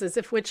feels as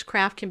if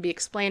witchcraft can be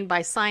explained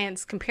by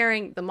science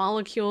comparing the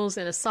molecules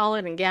in a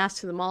solid and gas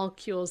to the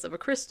molecules of a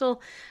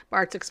crystal.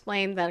 Bartz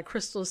explained that a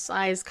crystal's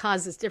size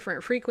causes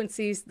different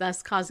frequencies,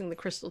 thus causing the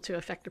crystal to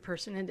affect a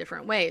person in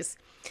different ways.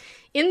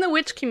 In the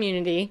witch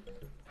community,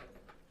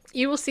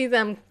 you will see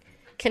them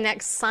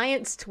connect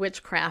science to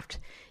witchcraft.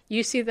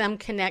 You see them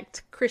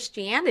connect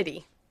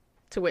Christianity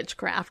to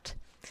witchcraft.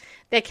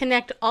 They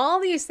connect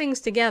all these things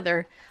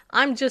together.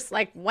 I'm just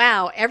like,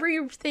 wow,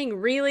 everything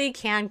really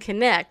can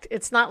connect.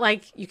 It's not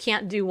like you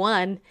can't do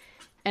one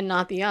and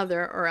not the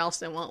other, or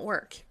else it won't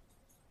work.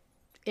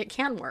 It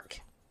can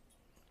work.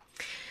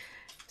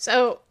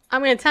 So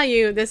I'm going to tell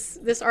you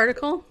this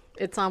article.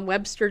 It's on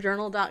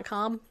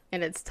websterjournal.com,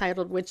 and it's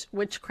titled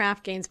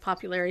Witchcraft Gains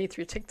Popularity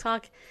Through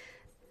TikTok.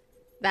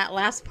 That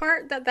last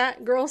part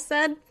that girl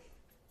said,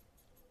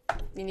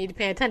 you need to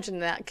pay attention to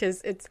that,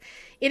 because it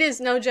is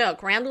no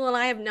joke. Randall and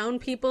I have known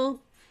people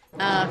who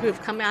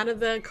have come out of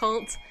the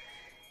occult,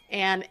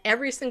 and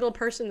every single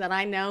person that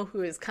I know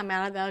who has come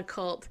out of the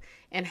occult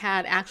and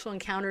had actual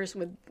encounters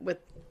with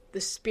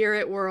the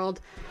spirit world,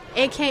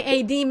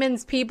 aka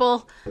demons,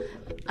 people,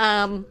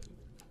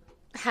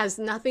 has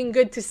nothing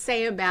good to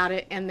say about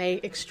it, and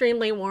they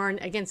extremely warn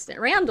against it.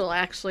 Randall,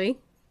 actually,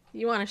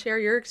 you want to share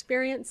your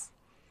experience?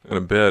 In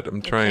a bit.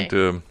 I'm trying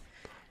to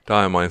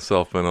tie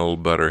myself in a little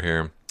better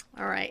here.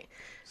 All right.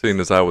 Seeing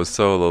as I was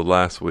solo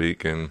last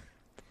week and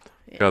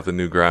got the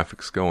new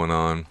graphics going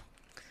on.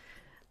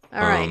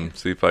 All right.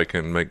 See if I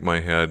can make my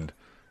head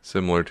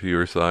similar to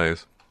your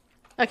size.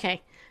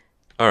 Okay.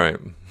 All right.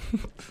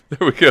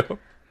 There we go. All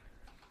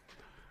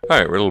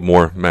right, we're a little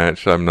more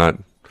matched. I'm not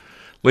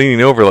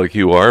leaning over like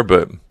you are,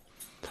 but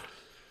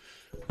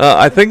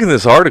I think in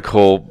this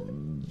article,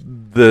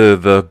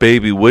 the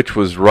baby witch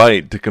was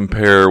right to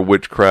compare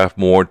witchcraft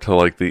more to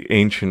like the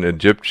ancient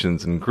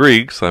Egyptians and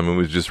Greeks. I mean,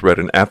 we just read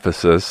in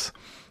Ephesus.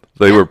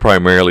 They were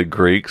primarily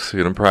Greeks,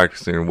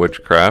 practicing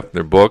witchcraft in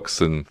their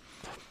books and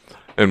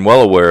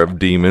well aware of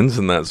demons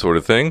and that sort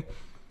of thing.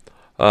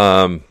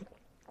 And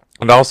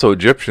also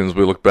Egyptians.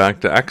 We look back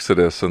to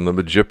Exodus and the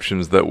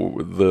magicians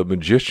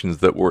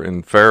that were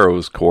in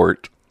Pharaoh's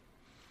court.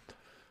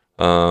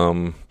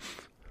 Turning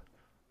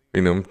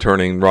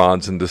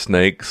rods into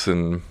snakes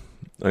and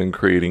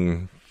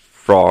creating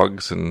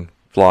frogs and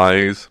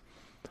flies.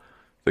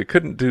 They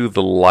couldn't do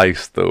the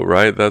lice though,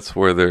 right?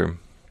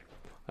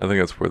 I think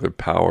that's where their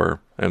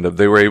power ended.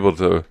 They were able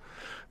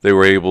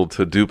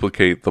to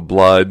duplicate the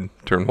blood,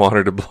 turn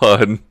water to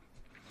blood,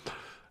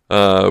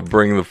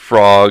 bring the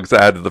frogs,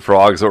 add to the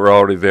frogs that were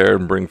already there,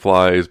 and bring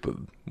flies. But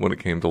when it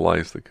came to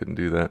lice, they couldn't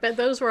do that. But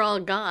those were all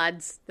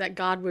gods that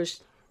God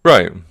was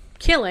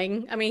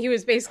killing. I mean, he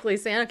was basically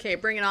saying, okay,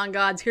 bring it on,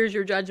 gods. Here's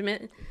your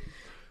judgment.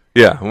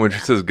 Yeah, when she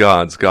says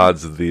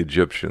gods of the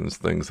Egyptians,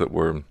 things that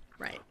were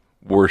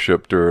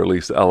worshipped or at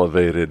least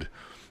elevated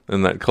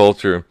in that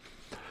culture.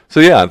 So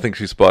yeah, I think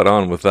she's spot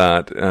on with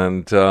that.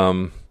 And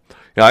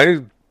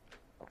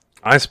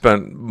I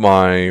spent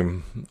my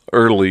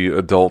early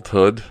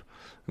adulthood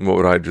in what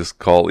would I just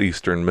call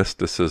Eastern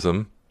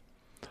mysticism.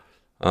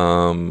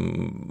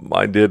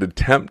 I did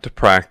attempt to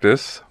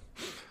practice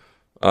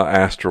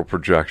astral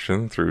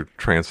projection through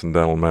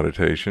transcendental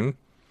meditation.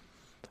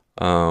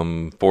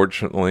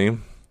 Fortunately,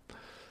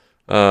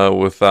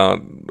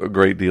 without a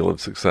great deal of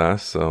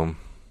success, so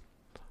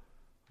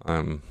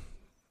I'm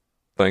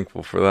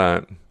thankful for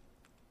that.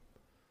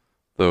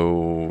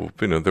 Though,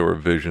 there were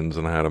visions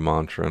and I had a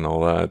mantra and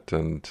all that,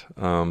 and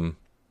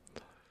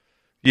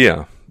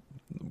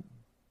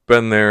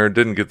been there,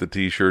 didn't get the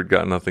t-shirt,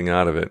 got nothing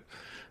out of it.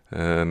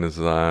 And as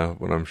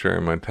when I'm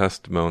sharing my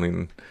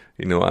testimony,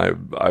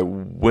 I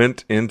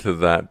went into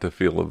that to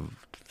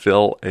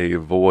fill a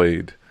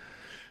void,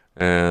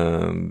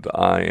 and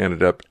I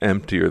ended up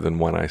emptier than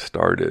when I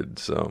started.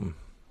 So,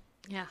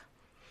 yeah.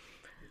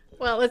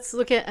 Well, let's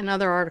look at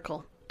another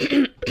article.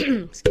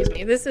 Excuse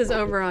me. This is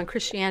over on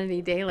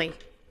Christianity Daily,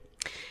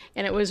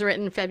 and it was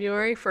written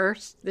February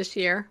 1st this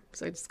year,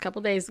 so just a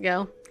couple days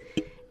ago.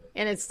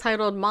 And it's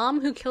titled,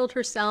 Mom Who Killed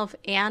Herself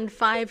and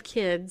 5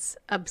 Kids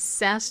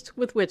Obsessed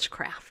with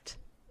Witchcraft.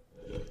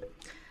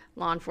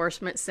 Law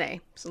enforcement say.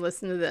 So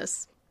listen to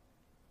this.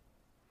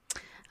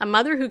 A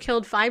mother who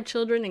killed 5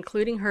 children,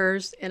 including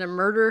hers, in a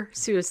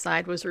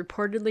murder-suicide was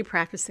reportedly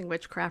practicing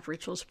witchcraft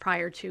rituals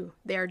prior to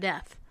their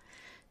death.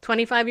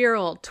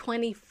 25-year-old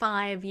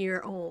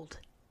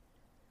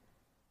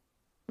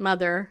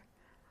mother,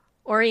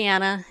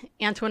 Oriana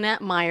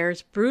Antoinette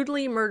Myers,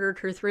 brutally murdered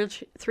her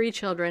 3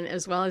 children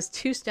as well as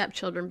 2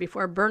 stepchildren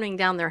before burning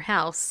down their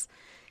house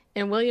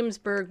in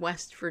Williamsburg,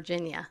 West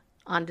Virginia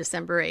on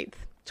December 8th,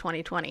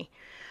 2020.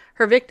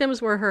 Her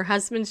victims were her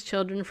husband's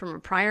children from a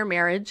prior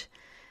marriage,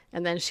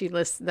 and then she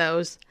lists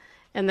those.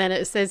 And then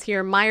it says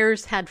here,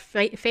 Myers had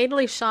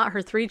fatally shot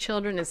her 3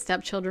 children and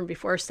stepchildren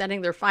before setting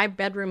their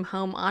 5-bedroom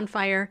home on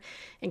fire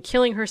and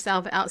killing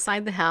herself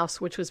outside the house,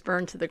 which was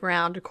burned to the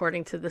ground,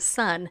 according to The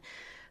Sun.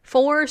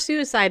 4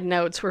 suicide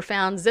notes were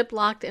found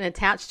ziplocked and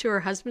attached to her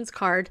husband's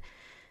card.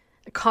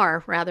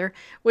 car,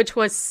 which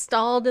was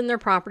stalled in their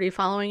property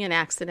following an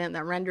accident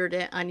that rendered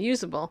it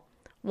unusable.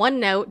 One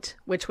note,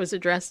 which was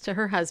addressed to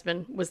her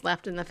husband, was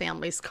left in the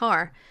family's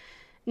car.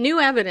 New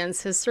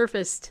evidence has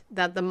surfaced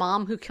that the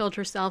mom who killed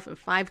herself and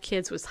 5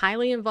 kids was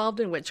highly involved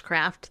in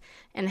witchcraft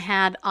and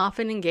had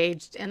often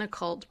engaged in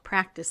occult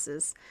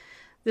practices.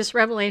 This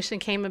revelation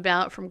came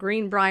about from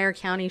Greenbrier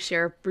County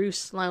Sheriff Bruce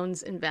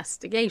Sloan's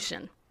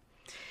investigation.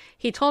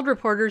 He told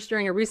reporters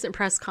during a recent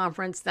press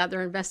conference that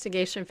their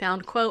investigation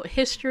found, quote,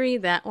 history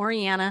that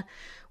Oriana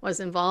was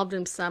involved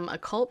in some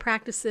occult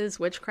practices,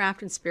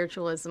 witchcraft, and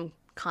spiritualism,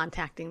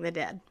 contacting the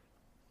dead,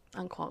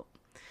 unquote.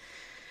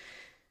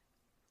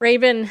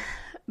 Raven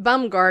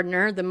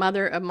Baumgardner, the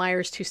mother of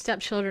Myers' 2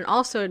 stepchildren,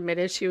 also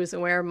admitted she was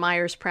aware of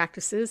Myers'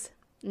 practices.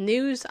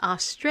 News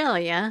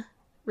Australia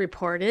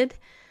reported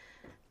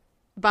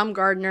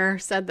Baumgardner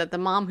said that the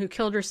mom who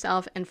killed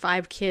herself and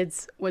 5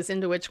 kids was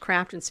into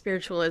witchcraft and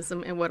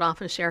spiritualism and would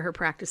often share her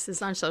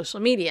practices on social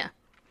media.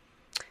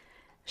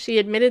 She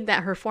admitted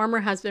that her former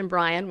husband,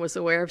 Brian, was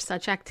aware of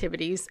such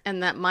activities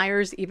and that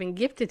Myers even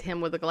gifted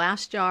him with a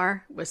glass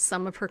jar with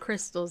some of her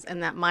crystals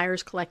and that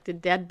Myers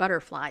collected dead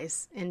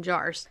butterflies in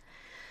jars.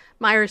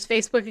 Myers'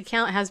 Facebook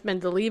account has been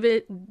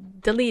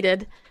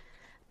deleted,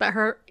 but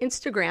her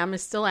Instagram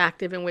is still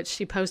active, in which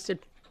she posted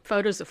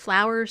photos of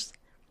flowers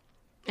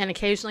and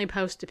occasionally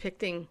posts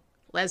depicting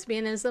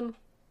lesbianism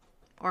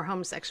or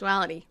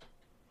homosexuality.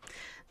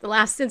 The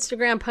last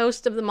Instagram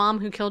post of the mom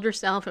who killed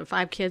herself and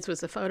 5 kids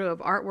was a photo of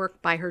artwork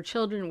by her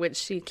children, which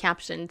she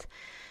captioned,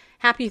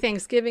 "Happy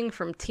Thanksgiving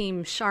from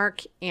Team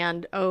Shark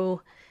and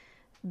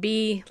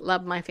OB,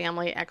 love my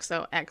family,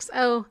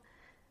 XOXO.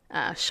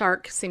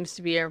 Shark seems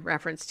to be a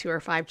reference to her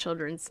 5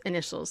 children's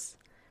initials.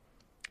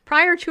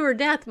 Prior to her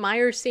death,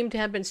 Myers seemed to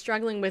have been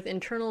struggling with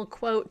internal,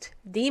 quote,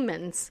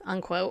 demons,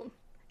 unquote,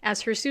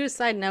 as her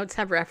suicide notes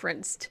have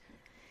referenced.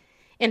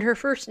 In her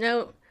first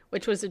note,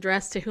 which was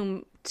addressed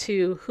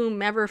to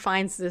whomever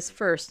finds this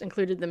first,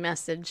 included the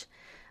message,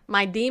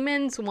 "My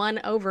demons won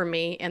over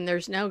me and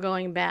there's no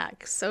going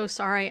back. So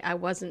sorry I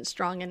wasn't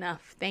strong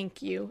enough.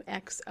 Thank you,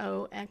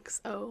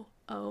 XOXOOAM."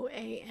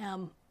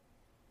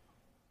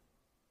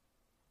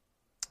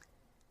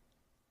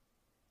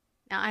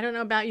 Now, I don't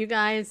know about you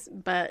guys,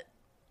 but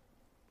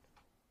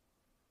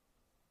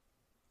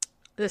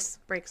this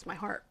breaks my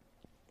heart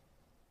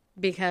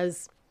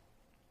because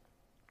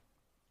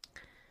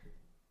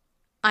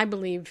I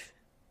believe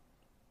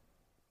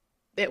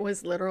it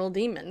was literal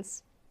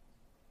demons.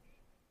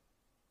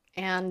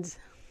 And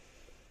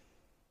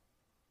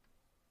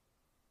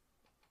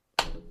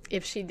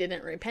if she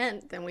didn't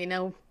repent, then we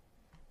know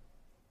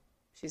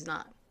she's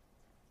not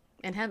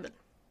in heaven.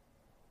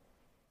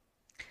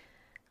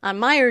 On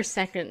Myers'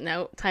 second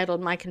note, titled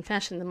 "My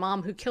Confession," the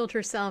mom who killed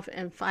herself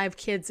and 5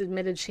 kids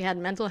admitted she had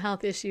mental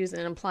health issues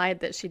and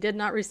implied that she did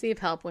not receive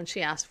help when she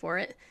asked for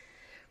it.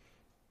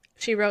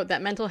 She wrote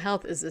that mental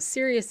health is a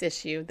serious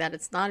issue, that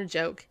it's not a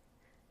joke.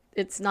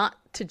 It's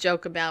not to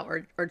joke about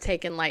or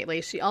taken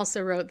lightly. She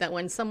also wrote that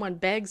when someone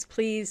begs,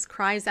 please,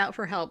 cries out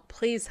for help,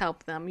 please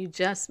help them. You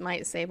just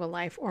might save a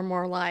life or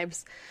more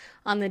lives.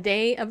 On the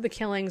day of the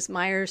killings,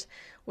 Myers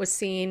was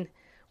seen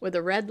with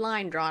a red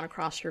line drawn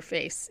across her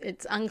face.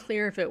 It's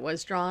unclear if it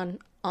was drawn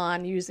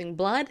on using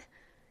blood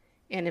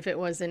and if it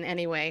was in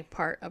any way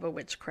part of a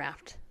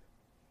witchcraft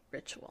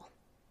ritual.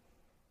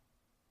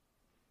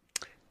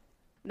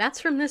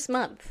 That's from this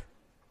month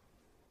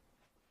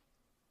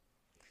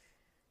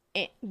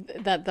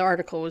that the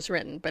article was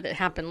written, but it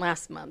happened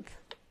last month.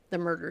 The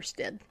murders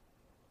did.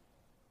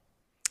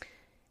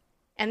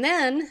 And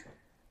then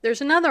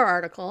there's another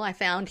article I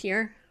found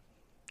here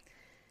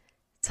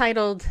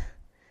titled,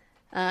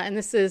 and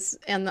this is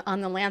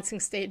on the Lansing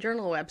State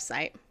Journal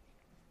website.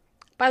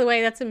 By the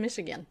way, that's in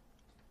Michigan.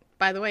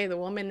 By the way, the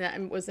woman that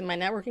was in my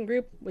networking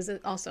group was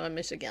also in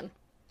Michigan.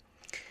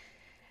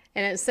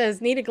 And it says,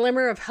 need a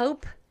glimmer of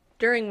hope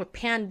during a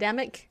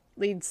pandemic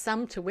leads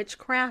some to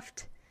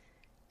witchcraft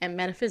and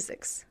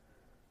metaphysics.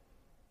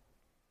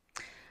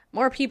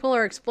 More people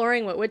are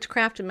exploring what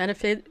witchcraft and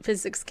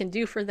metaphysics can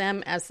do for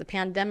them as the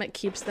pandemic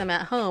keeps them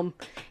at home.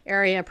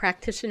 Area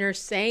practitioners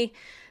say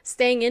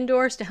staying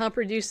indoors to help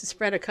reduce the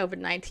spread of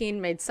COVID-19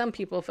 made some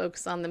people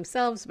focus on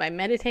themselves by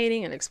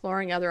meditating and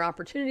exploring other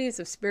opportunities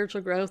of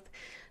spiritual growth,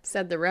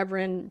 said the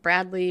Reverend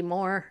Bradley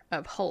Moore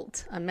of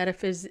Holt, a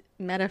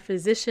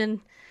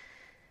metaphysician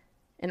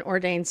and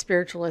ordained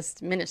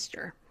spiritualist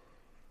minister.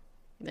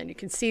 And then you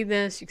can see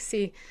this. You can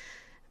see,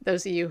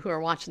 those of you who are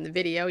watching the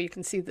video, you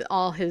can see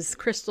all his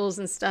crystals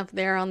and stuff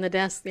there on the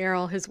desk there,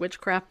 all his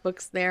witchcraft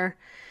books there.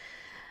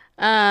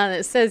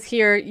 It says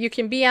here, you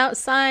can be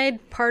outside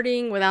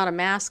partying without a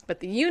mask, but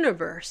the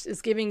universe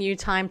is giving you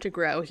time to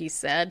grow, he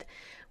said.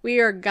 We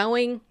are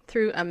going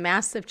through a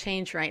massive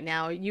change right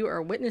now. You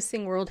are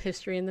witnessing world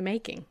history in the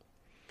making.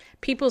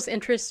 People's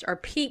interests are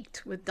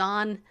piqued with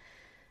Dawn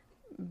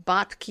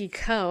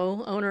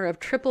Botke-Co, owner of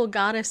Triple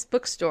Goddess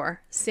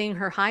Bookstore, seeing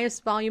her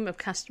highest volume of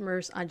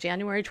customers on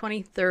January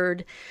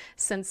 23rd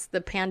since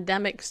the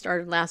pandemic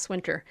started last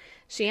winter.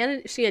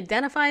 She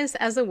identifies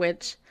as a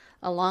witch,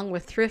 along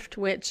with thrift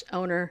witch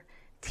owner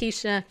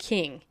Tisha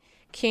King.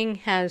 King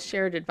has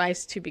shared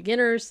advice to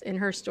beginners in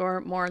her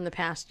store more in the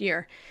past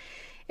year.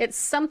 It's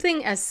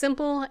something as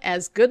simple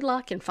as good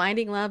luck in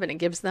finding love, and it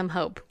gives them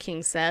hope,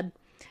 King said.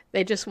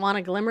 They just want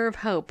a glimmer of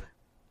hope.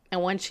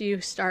 And once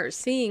you start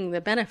seeing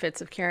the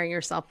benefits of carrying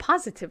yourself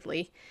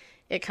positively,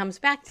 it comes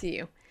back to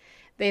you.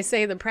 They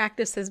say the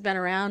practice has been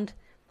around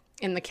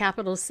in the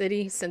capital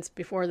city since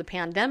before the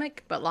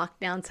pandemic, but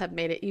lockdowns have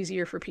made it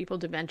easier for people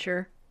to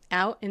venture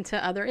out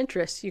into other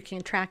interests. You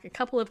can track a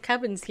couple of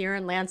covens here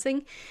in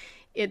Lansing.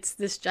 It's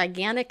this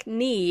gigantic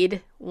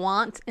need,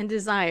 want, and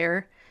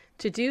desire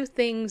to do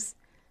things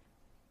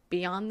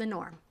beyond the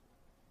norm.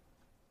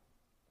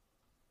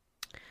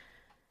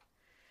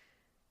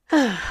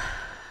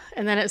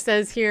 And then it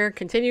says here,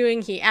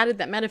 continuing, he added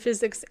that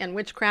metaphysics and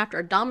witchcraft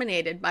are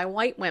dominated by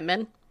white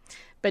women,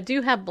 but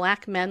do have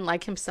black men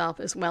like himself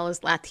as well as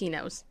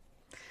Latinos.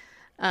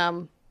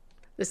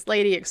 This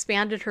lady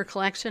expanded her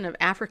collection of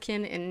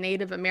African and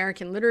Native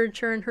American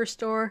literature in her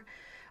store.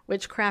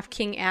 Witchcraft,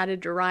 King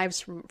added,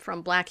 derives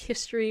from black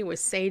history with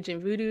sage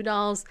and voodoo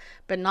dolls,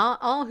 but not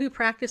all who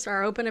practice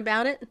are open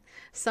about it.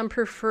 Some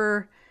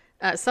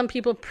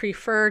people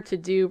prefer to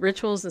do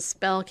rituals and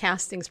spell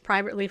castings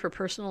privately for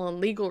personal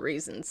and legal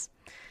reasons.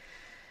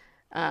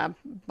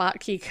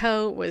 Botki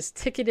Ko was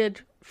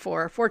ticketed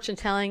for fortune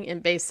telling in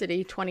Bay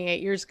City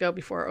 28 years ago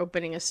before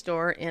opening a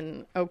store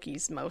in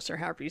Okemos, or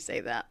however you say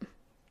that.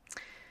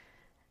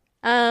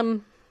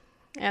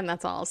 And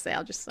that's all I'll say.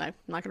 I'm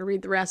not going to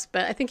read the rest,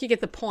 but I think you get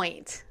the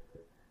point,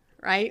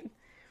 right?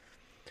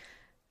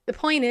 The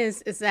point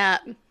is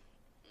that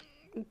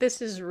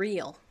this is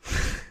real.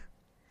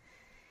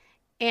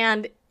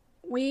 And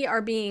we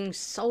are being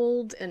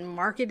sold and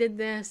marketed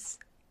this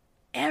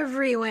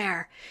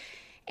everywhere.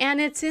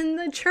 And it's in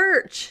the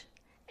church.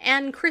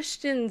 And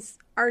Christians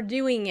are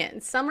doing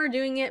it. Some are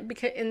doing it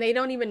and they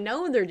don't even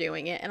know they're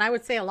doing it. And I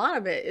would say a lot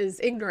of it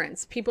is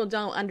ignorance. People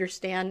don't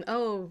understand,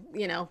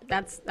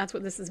 that's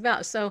what this is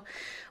about. So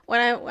what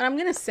I'm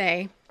going to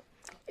say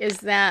is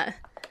that,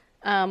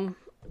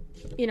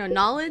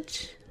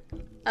 knowledge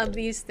of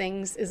these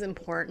things is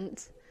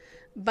important,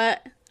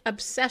 but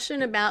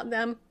obsession about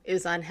them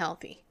is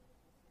unhealthy,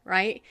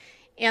 right?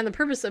 And the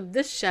purpose of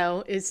this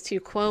show is to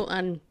quote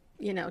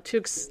to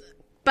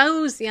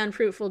expose the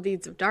unfruitful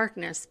deeds of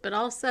darkness, but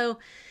also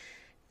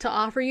to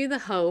offer you the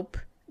hope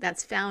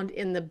that's found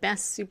in the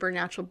best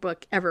supernatural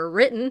book ever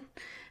written,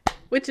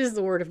 which is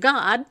the Word of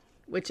God,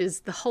 which is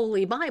the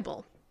Holy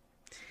Bible.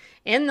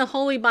 In the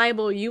Holy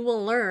Bible, you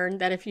will learn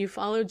that if you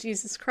follow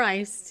Jesus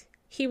Christ,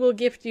 He will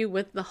gift you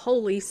with the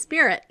Holy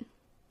Spirit.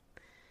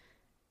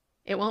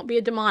 It won't be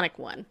a demonic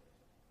one.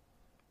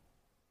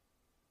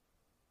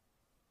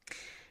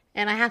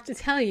 And I have to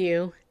tell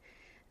you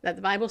that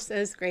the Bible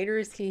says, greater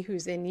is He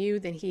who's in you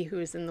than he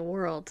who is in the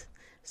world.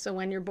 So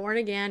when you're born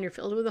again, you're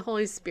filled with the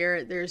Holy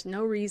Spirit, there's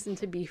no reason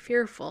to be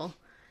fearful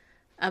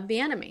of the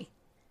enemy.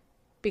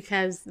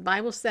 Because the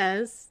Bible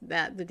says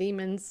that the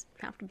demons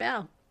have to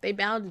bow. They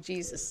bow to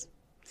Jesus.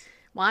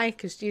 Why?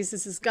 Because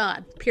Jesus is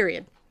God,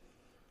 period.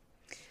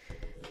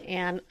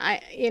 And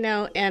I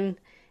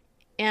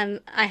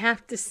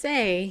have to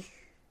say,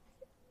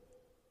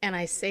 and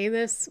I say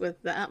this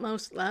with the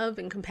utmost love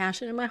and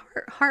compassion in my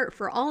heart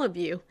for all of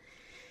you,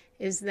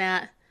 is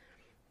that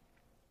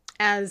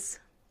as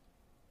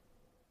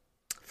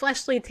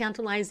fleshly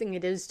tantalizing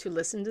it is to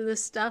listen to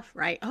this stuff,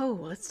 right? Oh,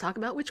 let's talk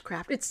about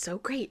witchcraft. It's so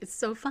great. It's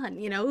so fun.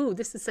 Ooh,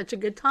 this is such a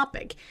good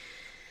topic.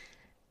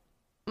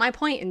 My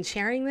point in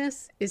sharing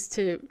this is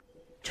to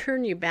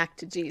turn you back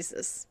to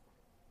Jesus.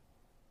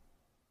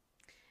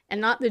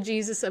 And not the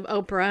Jesus of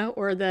Oprah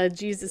or the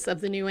Jesus of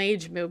the New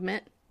Age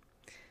movement,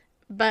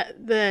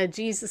 but the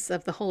Jesus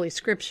of the Holy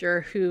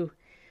Scripture, who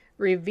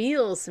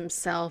reveals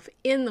Himself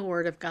in the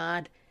Word of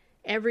God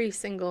every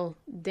single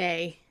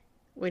day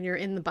when you're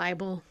in the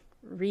Bible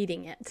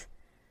reading it.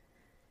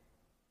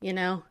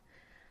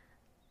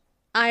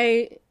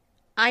 I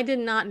did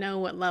not know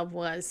what love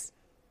was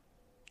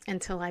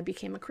until I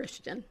became a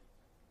Christian.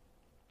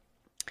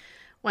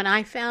 When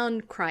I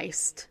found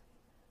Christ,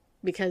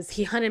 because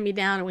He hunted me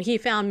down and when He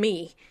found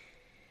me,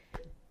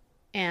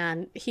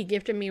 and He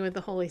gifted me with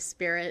the Holy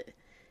Spirit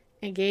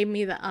and gave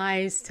me the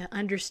eyes to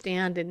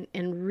understand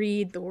and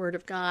read the Word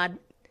of God,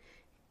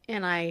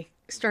 and I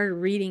started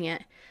reading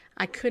it,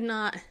 I could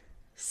not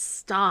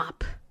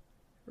stop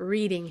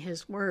reading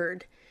His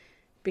Word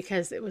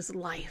because it was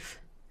life.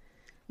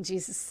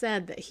 Jesus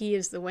said that He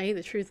is the way,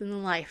 the truth, and the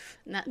life.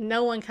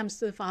 No one comes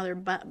to the Father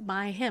but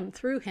by Him,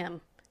 through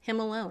Him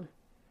alone.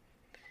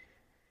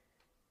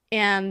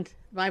 And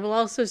the Bible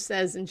also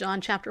says in John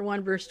chapter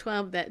 1, verse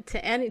 12, that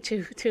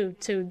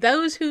to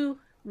those who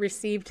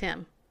received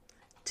Him,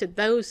 to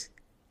those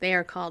they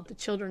are called the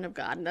children of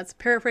God. And that's a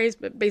paraphrase,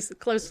 but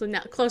basically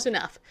close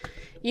enough.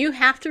 You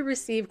have to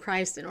receive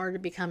Christ in order to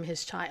become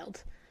His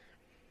child.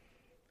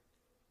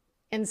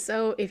 And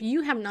so if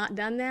you have not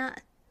done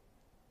that,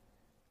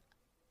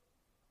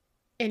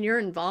 and you're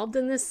involved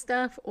in this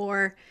stuff,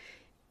 or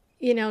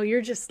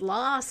you're just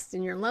lost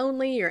and you're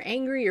lonely, you're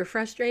angry, you're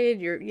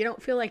frustrated, you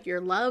don't feel like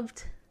you're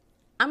loved,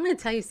 I'm going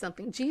to tell you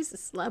something.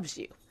 Jesus loves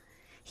you.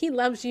 He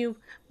loves you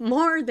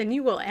more than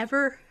you will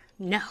ever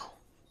know.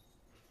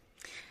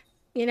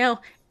 You know,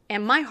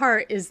 and my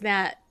heart is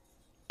that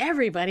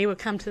everybody would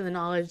come to the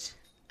knowledge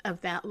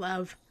of that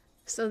love,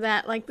 so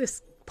that, like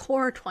this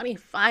poor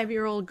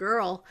 25-year-old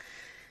girl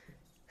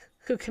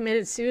who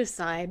committed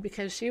suicide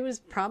because she was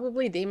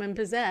probably demon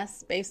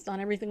possessed based on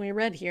everything we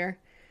read here,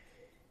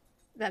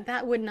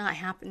 that would not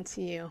happen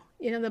to you.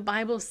 You know, the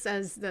Bible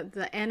says that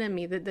the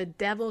enemy, that the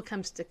devil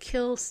comes to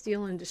kill,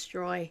 steal, and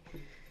destroy.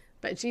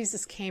 But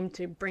Jesus came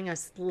to bring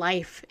us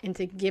life and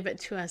to give it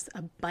to us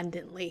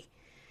abundantly.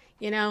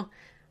 You know,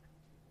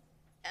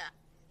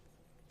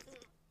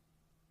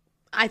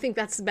 I think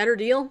that's a better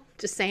deal,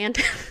 just saying.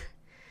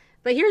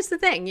 But here's the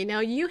thing, you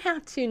know, you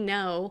have to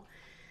know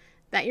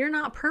that you're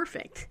not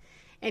perfect.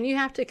 And you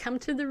have to come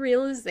to the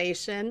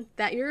realization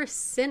that you're a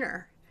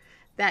sinner,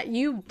 that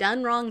you've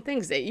done wrong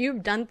things, that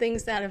you've done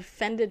things that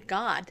offended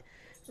God,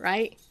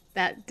 right?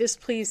 That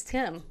displeased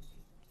him.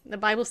 The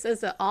Bible says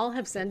that all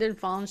have sinned and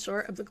fallen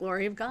short of the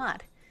glory of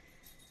God.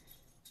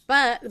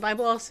 But the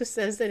Bible also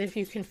says that if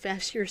you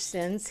confess your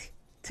sins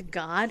to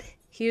God,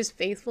 he is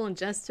faithful and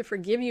just to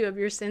forgive you of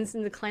your sins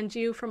and to cleanse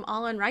you from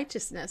all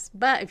unrighteousness.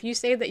 But if you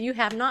say that you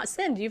have not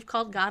sinned, you've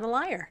called God a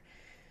liar.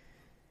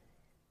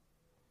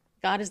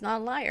 God is not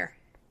a liar.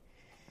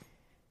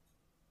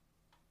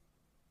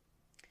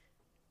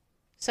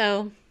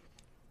 So,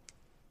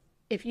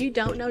 if you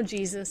don't know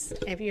Jesus,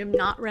 if you have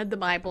not read the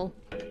Bible,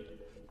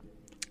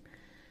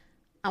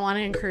 I want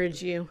to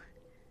encourage you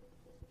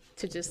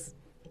to just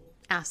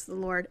ask the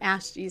Lord,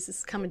 ask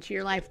Jesus to come into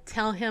your life.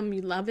 Tell him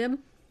you love him,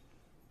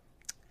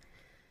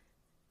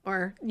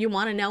 or you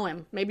want to know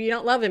him. Maybe you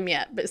don't love him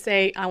yet, but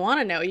say, I want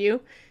to know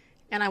you,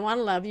 and I want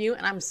to love you,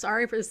 and I'm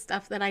sorry for the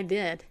stuff that I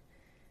did.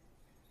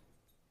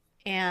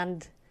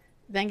 And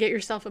then get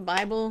yourself a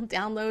Bible,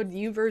 download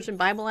the YouVersion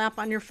Bible app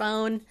on your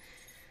phone,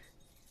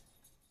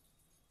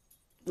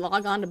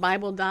 log on to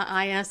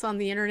bible.is on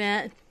the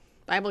internet,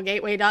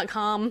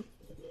 biblegateway.com,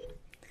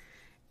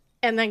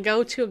 and then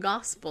go to a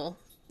gospel,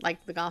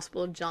 like the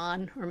Gospel of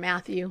John or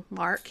Matthew,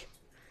 Mark,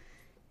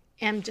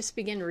 and just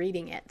begin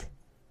reading it.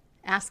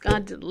 Ask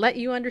God to let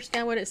you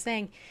understand what it's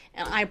saying,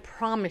 and I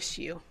promise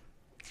you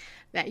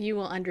that you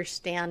will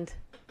understand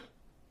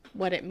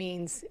what it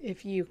means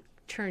if you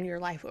turn your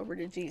life over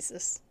to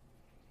Jesus.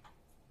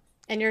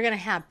 And you're going to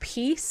have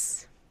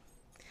peace,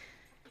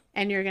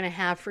 and you're going to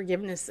have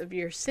forgiveness of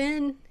your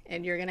sin,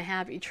 and you're going to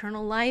have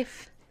eternal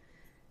life,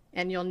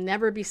 and you'll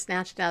never be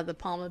snatched out of the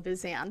palm of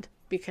his hand,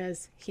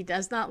 because he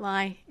does not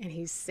lie, and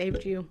he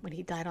saved you when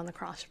he died on the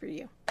cross for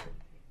you.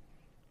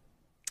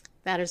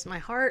 That is my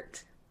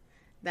heart.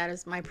 That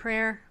is my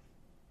prayer.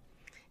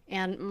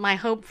 And my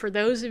hope for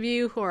those of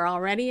you who are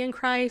already in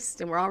Christ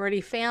and we're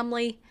already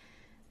family,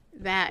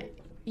 that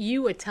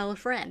you would tell a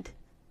friend,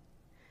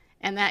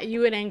 and that you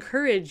would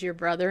encourage your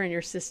brother and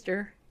your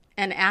sister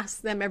and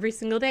ask them every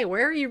single day,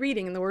 where are you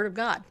reading in the Word of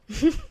God?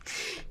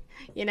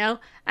 You know,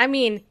 I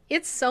mean,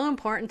 it's so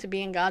important to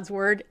be in God's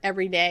Word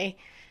every day.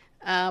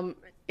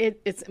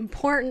 It's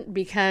important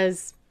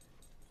because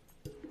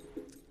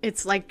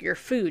it's like your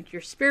food,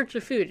 your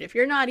spiritual food. If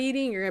you're not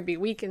eating, you're going to be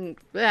weak, and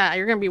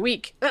you're going to be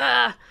weak.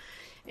 You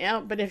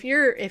know, but if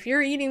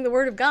you're eating the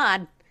Word of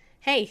God,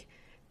 hey,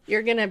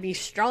 you're going to be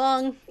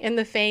strong in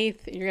the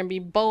faith. You're going to be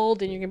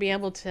bold, and you're going to be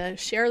able to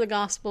share the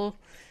gospel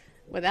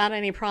without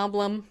any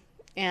problem.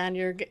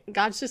 And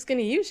God's just going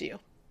to use you.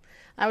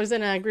 I was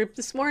in a group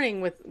this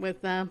morning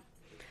with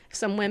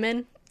some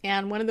women,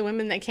 and one of the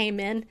women that came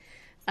in,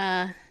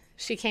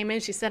 she came in,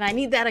 she said, I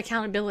need that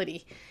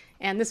accountability.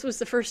 And this was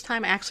the first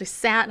time I actually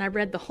sat and I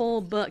read the whole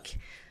book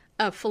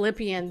of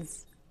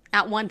Philippians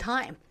at one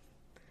time.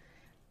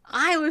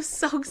 I was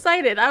so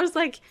excited. I was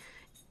like,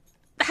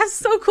 that's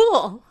so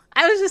cool.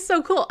 I was just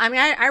so cool. I mean,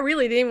 I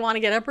really didn't even want to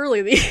get up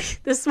early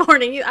this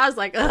morning. I was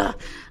like, ugh,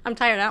 I'm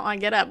tired. I don't want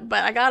to get up.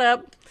 But I got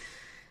up,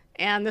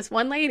 and this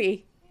one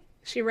lady,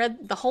 she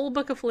read the whole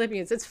book of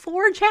Philippians. It's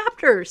 4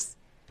 chapters.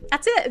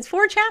 That's it. It's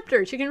 4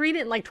 chapters. You can read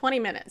it in like 20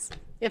 minutes,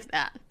 if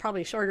that.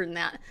 Probably shorter than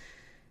that.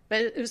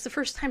 But it was the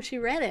first time she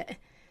read it.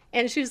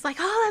 And she was like,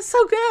 oh, that's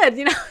so good.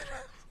 You know,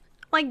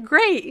 like,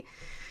 great.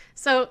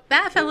 So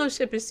that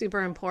fellowship is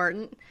super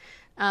important.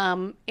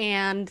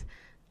 And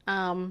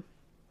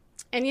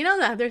you know,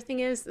 the other thing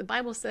is, the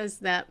Bible says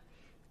that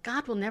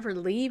God will never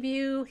leave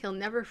you. He'll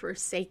never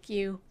forsake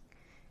you.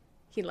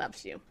 He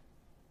loves you.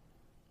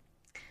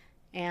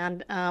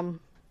 And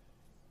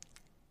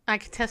I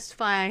could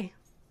testify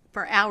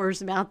for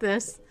hours about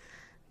this,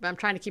 but I'm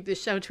trying to keep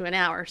this show to an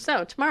hour.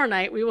 So tomorrow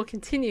night, we will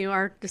continue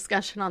our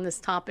discussion on this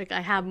topic.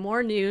 I have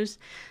more news.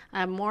 I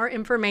have more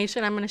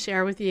information I'm going to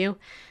share with you.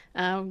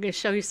 I'm going to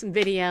show you some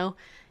video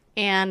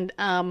and,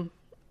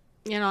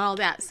 you know, all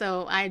that.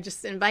 So I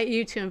just invite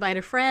you to invite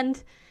a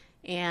friend.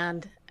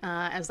 And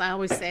as I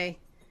always say,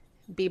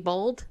 be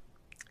bold,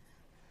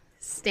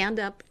 stand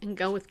up, and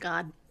go with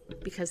God,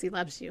 because he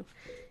loves you.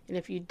 And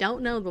if you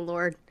don't know the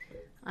Lord,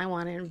 I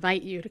want to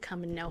invite you to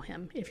come and know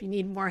him. If you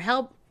need more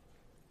help,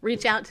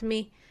 reach out to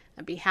me.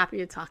 I'd be happy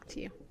to talk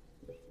to you.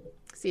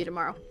 See you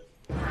tomorrow.